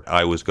potato war.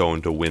 I was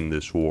going to win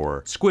this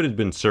war. Squid had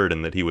been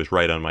certain that he was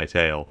right on my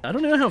tail. I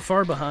don't know how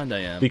far behind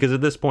I am. Because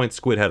at this point,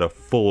 Squid had had a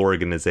full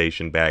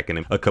organization backing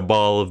him. A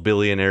cabal of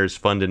billionaires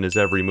funding his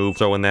every move.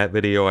 So in that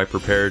video, I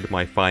prepared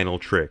my final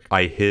trick.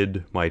 I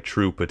hid my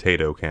true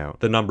potato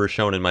count. The number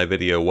shown in my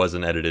video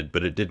wasn't edited,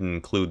 but it didn't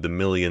include the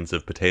millions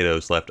of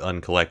potatoes left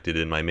uncollected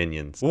in my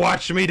minions.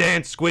 Watch me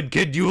dance, Squid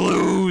Kid, you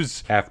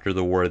lose! After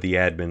the war, the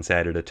admins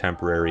added a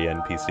temporary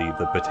NPC,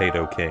 the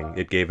Potato King.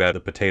 It gave out a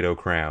potato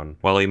crown.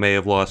 While he may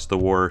have lost the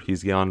war,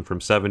 he's gone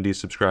from 70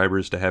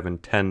 subscribers to having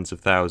tens of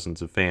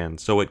thousands of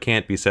fans, so it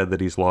can't be said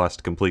that he's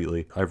lost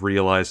completely. I've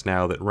realized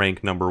now that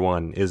rank number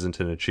 1 isn't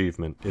an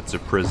achievement, it's a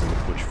prison,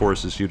 which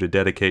forces you to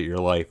dedicate your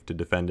life to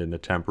defending a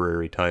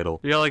temporary title.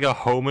 You got like a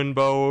homing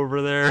bow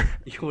over there?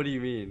 What do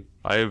you mean?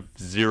 I have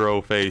zero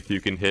faith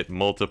you can hit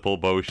multiple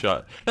bow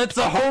shots. That's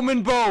a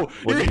homing bow!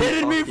 You're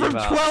hitting me from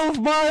 12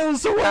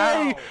 miles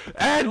away!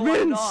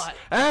 Admins!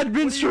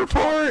 Admins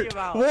report!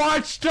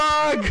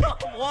 Watchdog!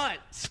 What?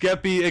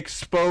 Skeppy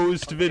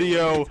exposed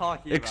video.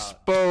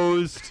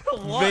 Exposed.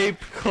 Vape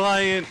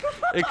client.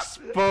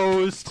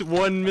 Exposed.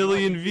 1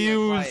 million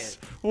views.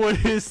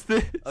 What is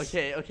this?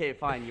 Okay,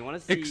 fine. You want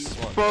to see?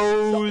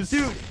 Exposed.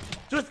 Dude,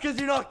 just because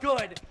you're not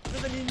good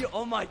doesn't mean you.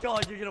 Oh my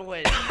God, you're gonna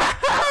win.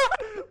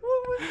 What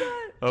was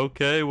that?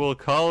 Okay, we'll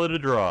call it a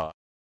draw.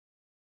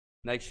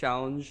 Next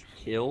challenge: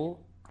 kill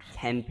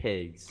 10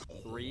 pigs.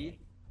 3,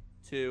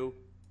 2,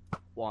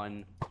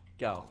 1,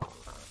 go.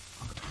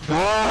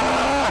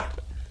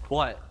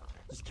 What?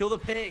 Just kill the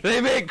pig.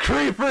 They make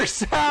creeper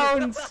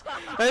sounds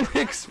and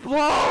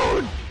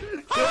explode.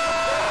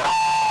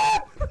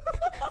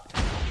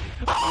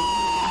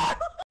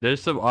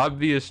 There's some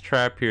obvious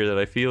trap here that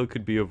I feel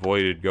could be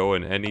avoided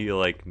going any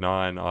like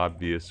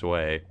non-obvious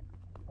way.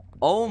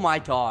 Oh my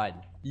God.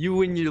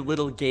 You and your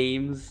little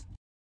games.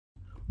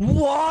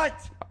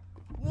 What?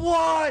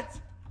 What?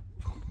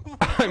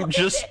 I'm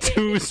just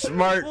too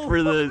smart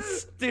for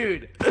this.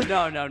 Dude,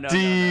 no.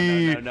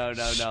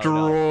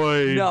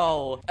 Destroyed.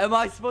 No. Am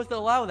I supposed to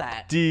allow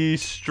that?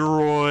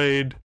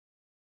 Destroyed.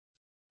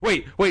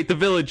 Wait, the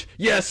village.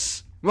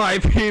 Yes, my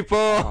people.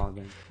 Oh,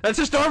 that's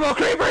just normal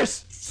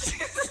creepers.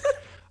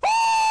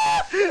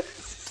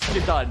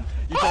 You're done.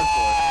 You're done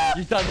for.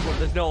 You're done for.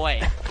 There's no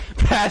way.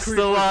 Pass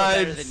Creepers the lines.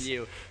 are better than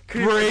you.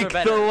 Break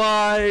the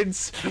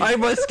lines. I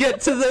must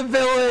get to the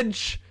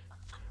village.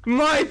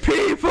 My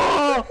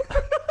people.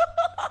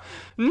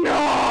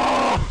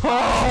 No.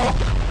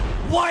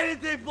 Why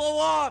did they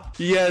blow up?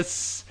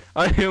 Yes,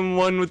 I am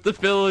one with the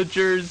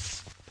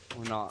villagers.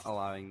 We're not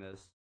allowing this.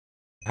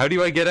 How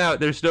do I get out?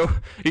 There's no.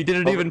 He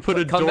didn't even put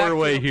a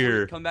doorway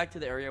here. Come back to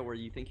the area where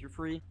you think you're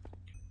free.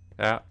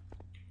 Yeah.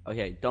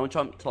 Okay, don't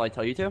jump till I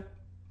tell you to.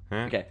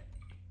 Huh? Okay.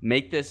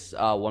 Make this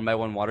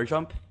 1x1 water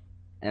jump,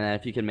 and then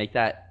if you can make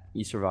that,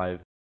 you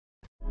survive.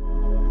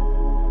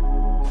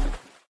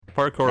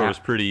 Parkour was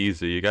pretty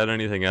easy. You got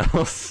anything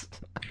else?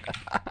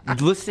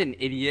 Listen,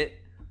 idiot.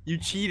 You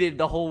cheated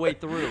the whole way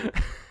through.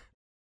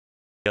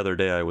 The other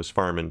day I was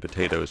farming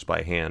potatoes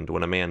by hand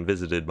when a man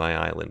visited my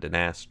island and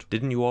asked,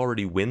 "Didn't you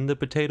already win the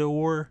potato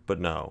war?"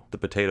 But no, the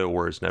potato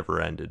wars never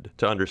ended.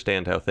 To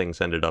understand how things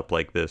ended up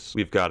like this,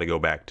 we've got to go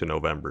back to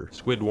November.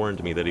 Squid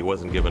warned me that he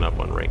wasn't giving up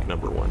on rank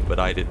number 1, but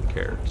I didn't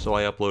care, so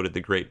I uploaded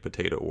the Great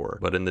Potato War.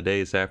 But in the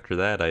days after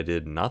that, I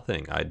did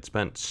nothing. I'd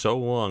spent so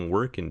long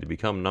working to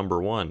become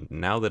number 1.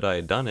 Now that I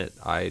had done it,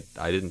 I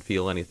didn't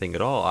feel anything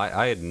at all.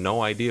 I had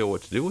no idea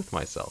what to do with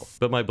myself.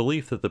 But my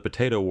belief that the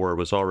potato war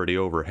was already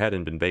over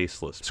hadn't been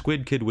baseless.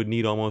 Squid Kid would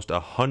need almost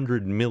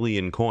 100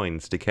 million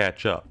coins to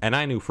catch up, and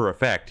I knew for a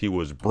fact he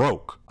was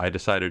broke. I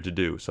decided to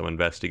do some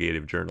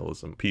investigative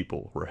journalism.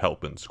 People were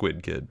helping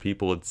Squid Kid.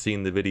 People had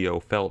seen the video,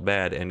 felt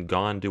bad, and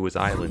gone to his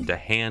island to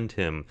hand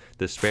him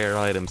the spare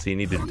items he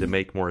needed to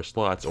make more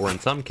slots, or in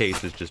some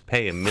cases just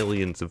pay him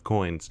millions of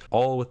coins,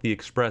 all with the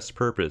express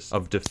purpose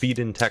of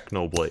defeating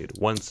Technoblade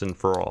once and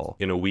for all.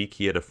 In a week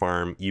he had a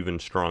farm even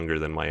stronger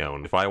than my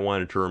own. If I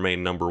wanted to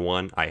remain number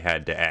 1, I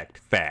had to act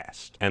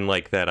fast. And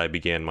like that I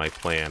began my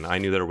plan. I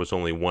knew there was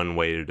only one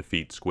way to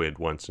defeat Squid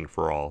once and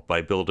for all,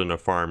 by building a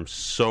farm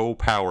so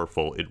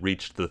powerful it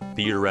reached the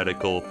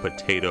theoretical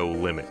potato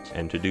limit.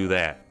 And to do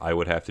that, I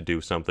would have to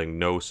do something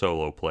no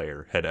solo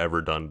player had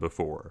ever done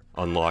before.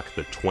 Unlock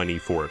the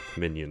 24th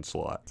minion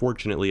slot.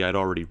 Fortunately, I'd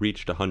already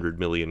reached 100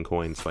 million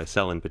coins by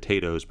selling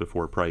potatoes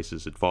before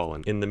prices had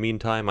fallen. In the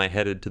meantime, I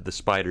headed to the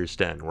Spider's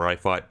Den, where I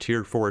fought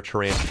tier 4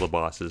 tarantula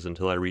bosses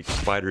until I reached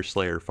Spider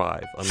Slayer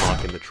 5,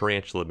 unlocking the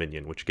tarantula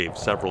minion, which gave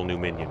several new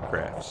minion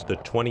crafts. The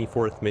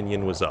 24th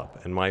minion was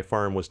up, and my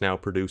farm was now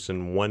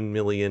producing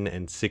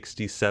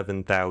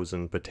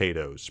 1,067,000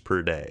 potatoes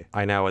per day.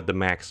 I now had the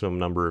maximum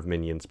number of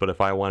minions, but if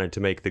I wanted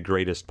to make the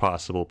greatest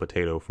possible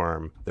potato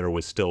farm, there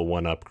was still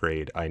one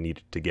upgrade I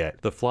needed to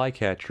get. The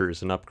Flycatcher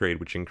is an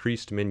upgrade which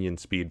increased minion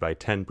speed by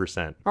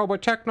 10%. Oh,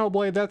 but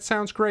Technoblade, that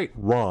sounds great.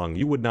 Wrong.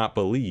 You would not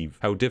believe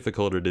how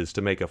difficult it is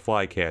to make a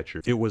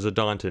Flycatcher. It was a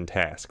daunting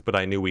task, but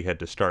I knew we had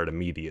to start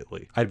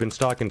immediately. I'd been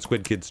stalking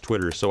Squid Kid's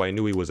Twitter, so I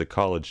knew he was a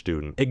college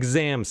student.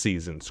 Exam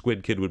season.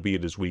 Squid Kid would be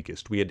at his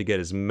weakest. We had to get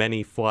as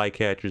many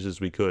flycatchers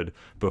as we could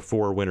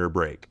before winter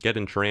break.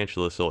 Getting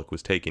tarantula silk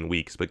was taking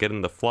weeks, but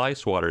getting the fly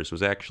swatters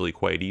was actually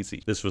quite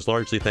easy. This was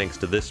largely thanks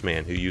to this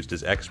man who used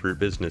his expert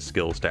business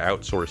skills to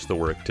outsource the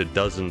work to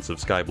dozens of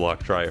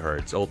Skyblock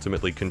tryhards,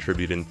 ultimately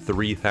contributing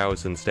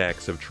 3,000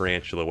 stacks of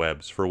tarantula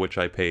webs, for which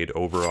I paid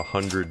over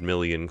 100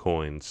 million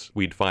coins.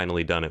 We'd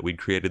finally done it. We'd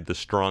created the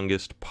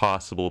strongest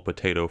possible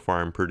potato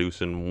farm,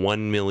 producing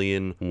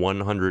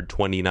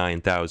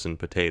 1,129,000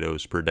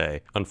 potatoes per day.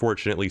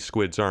 Unfortunately,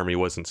 Squid's army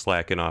wasn't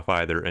slacking off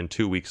either, and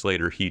 2 weeks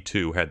later he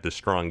too had the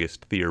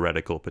strongest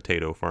theoretical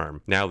potato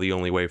farm. Now the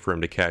only way for him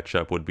to catch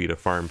up would be to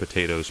farm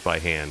potatoes by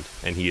hand,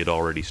 and he had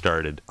already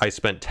started. I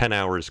spent 10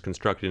 hours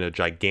constructing a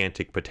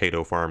gigantic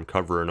potato farm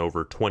covering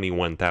over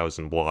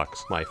 21,000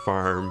 blocks. My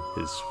farm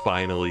is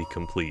finally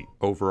complete.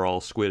 Overall,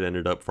 Squid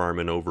ended up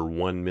farming over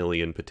 1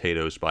 million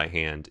potatoes by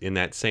hand. In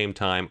that same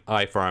time,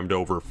 I farmed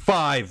over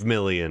 5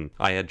 million.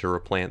 I had to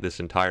replant this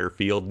entire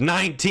field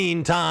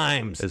 19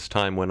 times! As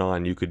time went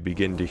on, you could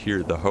begin to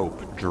hear the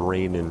hope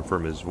draining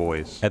from his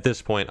voice. At this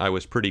point, I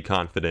was pretty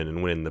confident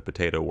in winning the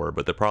potato war,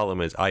 but the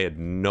problem is I had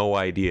no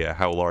idea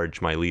how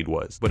large my lead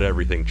was. But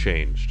everything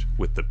changed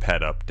with the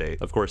pet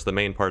update. Of course, the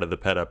main part of the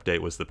pet update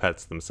was the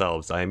pets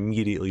themselves. I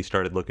immediately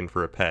started looking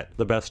for a pet.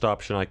 The best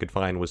option I could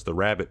find was the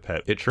rabbit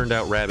pet. It turned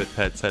out rabbit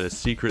pets had a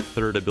secret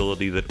third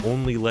ability that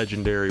only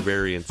legendary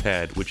variants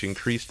had, which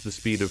increased the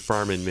speed of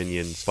farming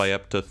minions by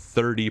up to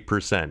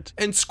 30%.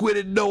 And Squid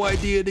had no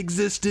idea it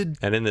existed!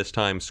 And in this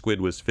time,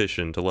 Squid was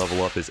fishing to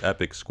level up his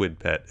epic squid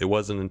pet. It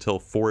wasn't until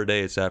 4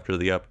 days after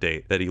the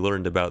update that he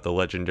learned about the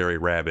legendary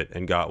rabbit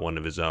and got one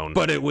of his own.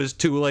 But it was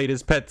too late,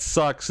 his pet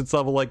sucks, it's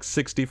level like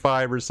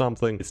 65 or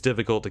something. It's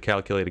difficult to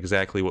calculate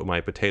exactly what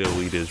my potato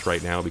lead is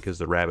right now because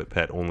the rabbit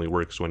pet only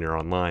works when you're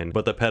online,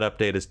 but the pet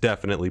update has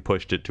definitely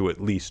pushed it to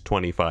at least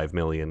 25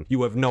 million.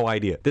 You have no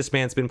idea. This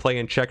man's been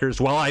playing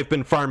checkers while I've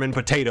been farming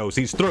potatoes.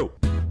 He's through.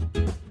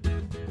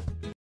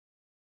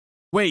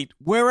 Wait,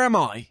 where am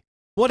I?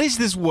 What is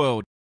this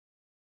world?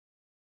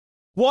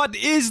 What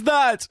is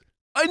that?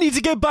 I need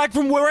to get back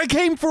from where I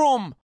came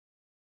from!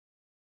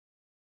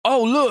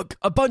 Oh look,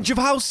 a bunch of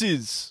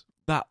houses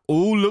that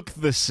all look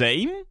the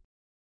same?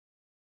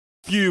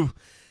 Phew,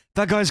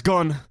 that guy's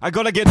gone. I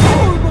gotta get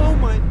home. Oh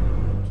my...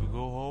 To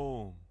go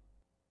home,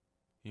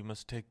 you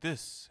must take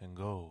this and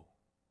go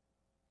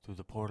through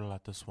the portal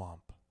at the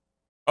swamp.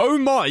 Oh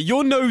my,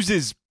 your nose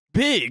is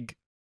big.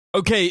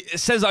 Okay, it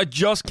says I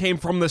just came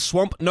from the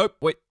swamp. Nope,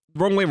 wait,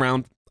 wrong way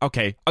around.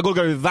 Okay, I gotta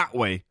go that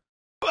way.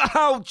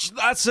 Ouch,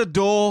 that's a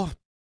door.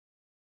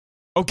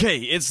 Okay,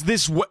 it's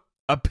this way.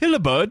 A pillar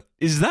bird?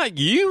 Is that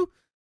you?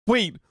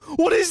 Wait,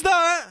 what is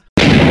that?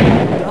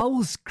 That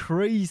was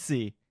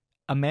crazy.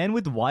 A man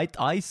with white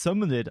eyes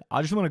summoned it.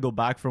 I just want to go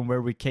back from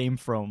where we came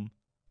from.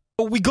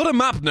 Oh, we got a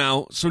map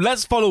now, so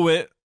let's follow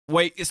it.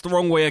 Wait, it's the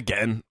wrong way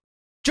again.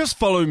 Just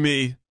follow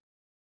me.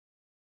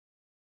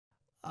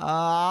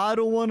 I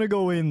don't want to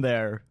go in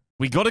there.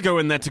 We gotta go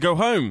in there to go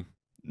home.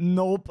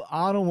 Nope,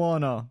 I don't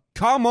wanna.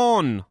 Come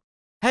on.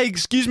 Hey,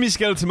 excuse me,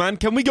 Skeleton Man,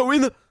 can we go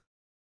in?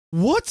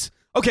 What?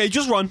 Okay,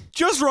 just run.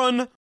 Just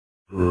run.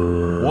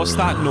 What's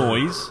that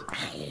noise?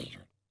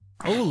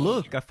 Oh,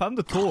 look, I found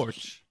the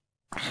torch.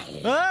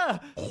 Ah!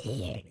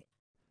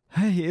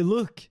 Hey,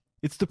 look.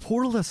 It's the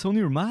portal that's on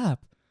your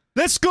map.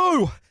 Let's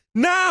go!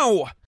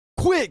 Now!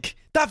 Quick!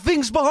 That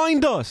thing's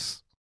behind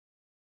us!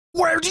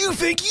 Where do you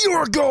think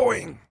you're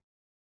going?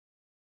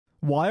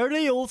 Why are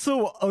they all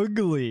so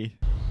ugly?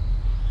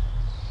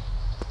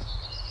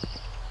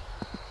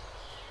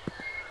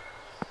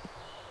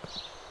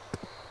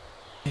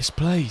 This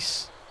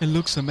place, it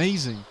looks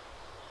amazing.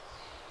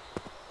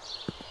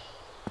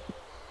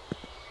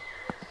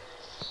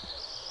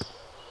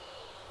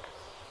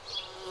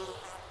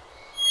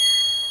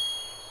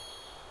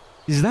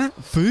 Is that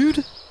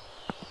food?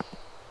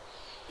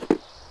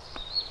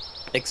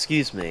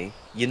 Excuse me,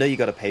 you know you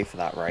gotta pay for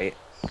that, right?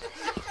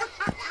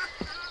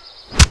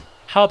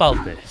 How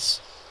about this?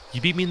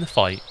 You beat me in the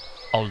fight,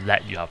 I'll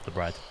let you have the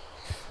bread.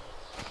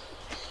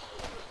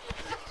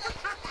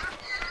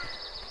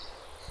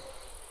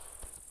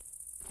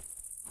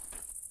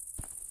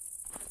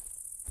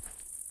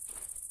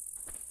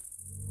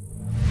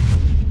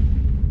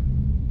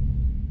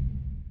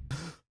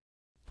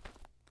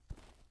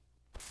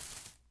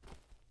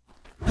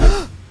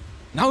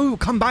 No,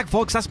 come back,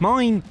 Fox, that's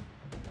mine.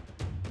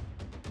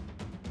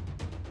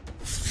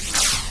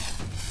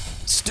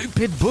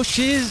 Stupid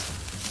bushes.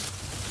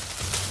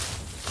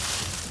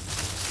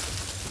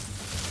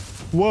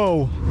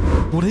 Whoa,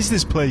 what is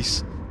this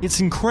place? It's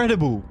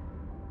incredible.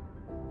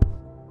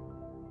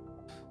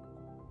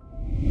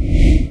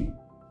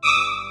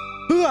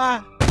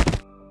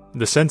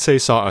 The sensei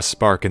saw a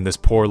spark in this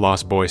poor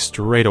lost boy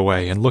straight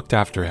away and looked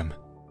after him.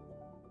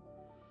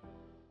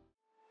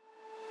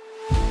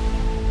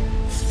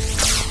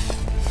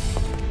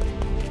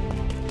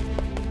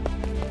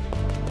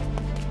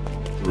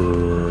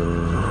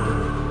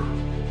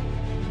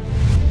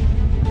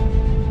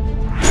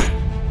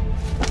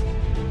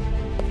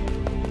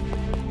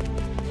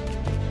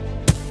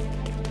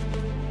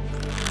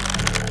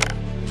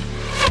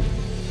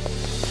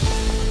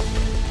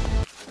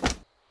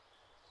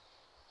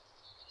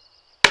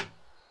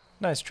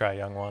 Nice try,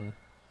 young one.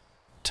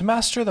 To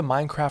master the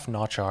Minecraft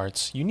notch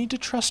arts, you need to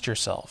trust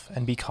yourself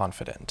and be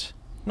confident,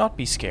 not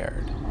be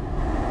scared.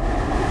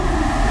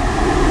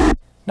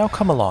 Now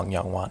come along,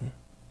 young one.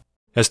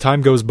 As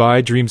time goes by,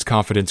 Dream's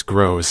confidence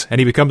grows, and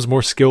he becomes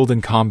more skilled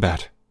in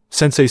combat.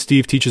 Sensei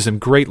Steve teaches him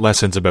great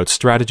lessons about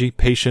strategy,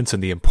 patience,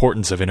 and the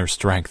importance of inner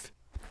strength.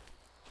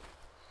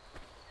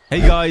 Hey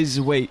guys,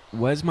 wait,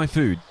 where's my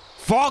food?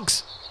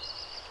 Fox!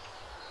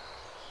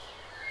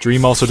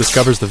 Dream also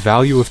discovers the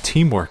value of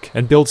teamwork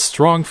and builds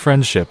strong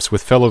friendships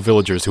with fellow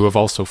villagers who have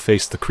also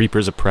faced the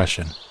Creeper's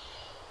oppression.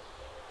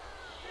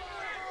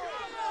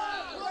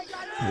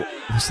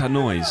 What's that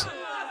noise?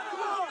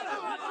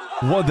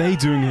 What are they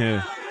doing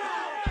here?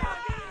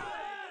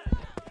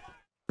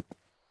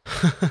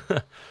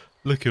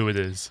 Look who it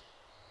is.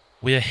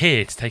 We are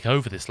here to take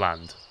over this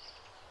land.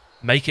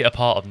 Make it a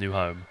part of New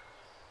Home.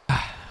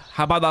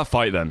 How about that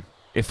fight then?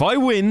 If I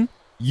win,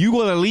 you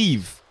gotta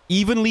leave.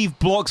 Even leave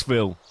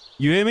Blocksville.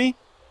 You hear me?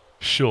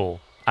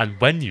 Sure.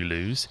 And when you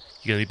lose,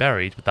 you're gonna be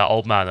buried with that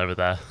old man over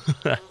there.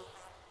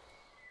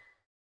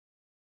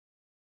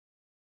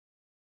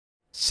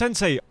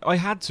 Sensei, I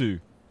had to.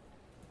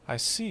 I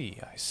see,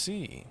 I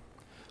see.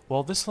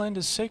 Well, this land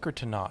is sacred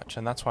to Notch,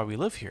 and that's why we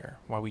live here,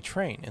 why we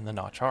train in the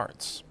Notch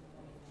arts.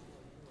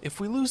 If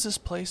we lose this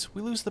place,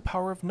 we lose the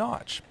power of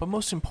Notch, but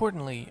most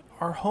importantly,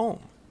 our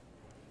home.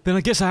 Then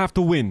I guess I have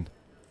to win.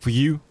 For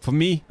you, for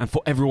me, and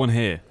for everyone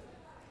here.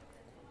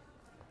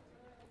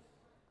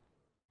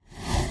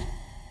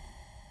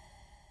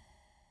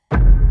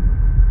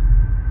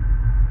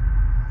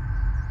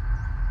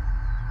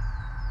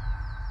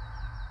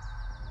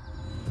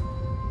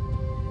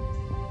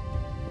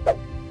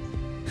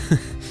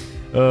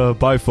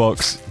 Bye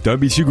Fox. Don't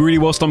be too greedy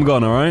whilst I'm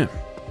gone, alright?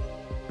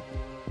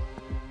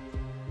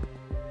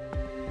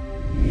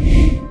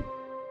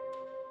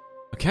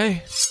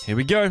 Okay, here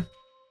we go.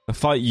 The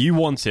fight you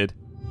wanted.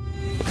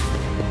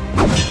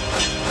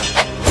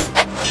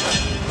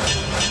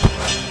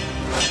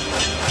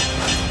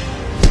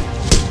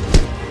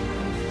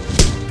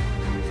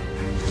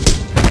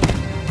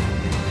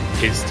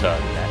 His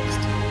turn next.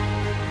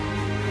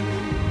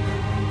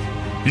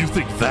 You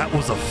think that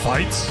was a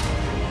fight?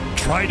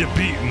 Try to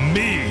beat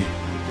me!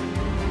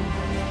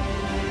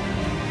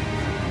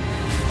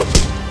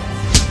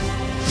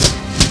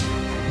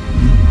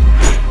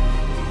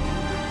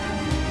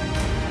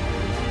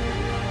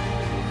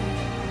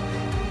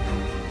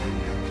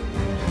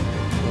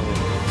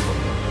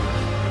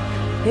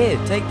 Here,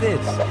 take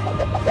this.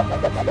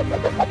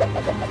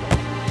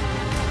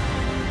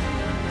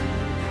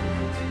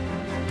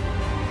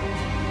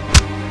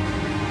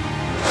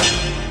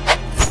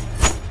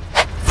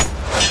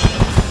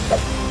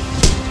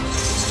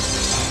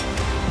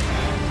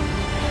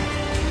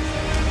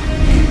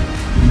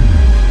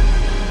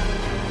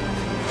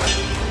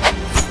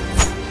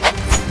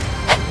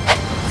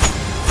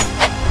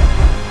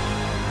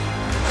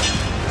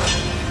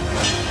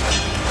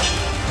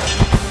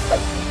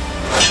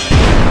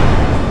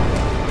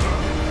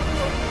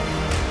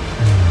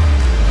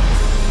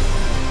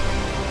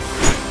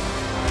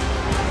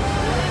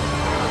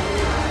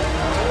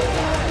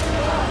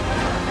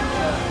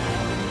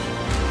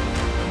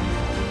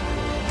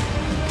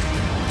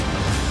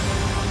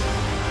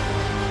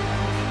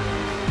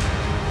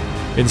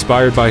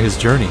 Inspired by his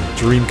journey,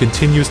 Dream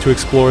continues to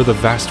explore the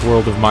vast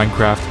world of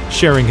Minecraft,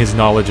 sharing his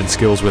knowledge and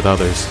skills with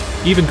others,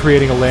 even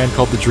creating a land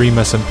called the Dream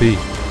SMP.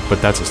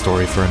 But that's a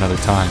story for another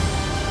time.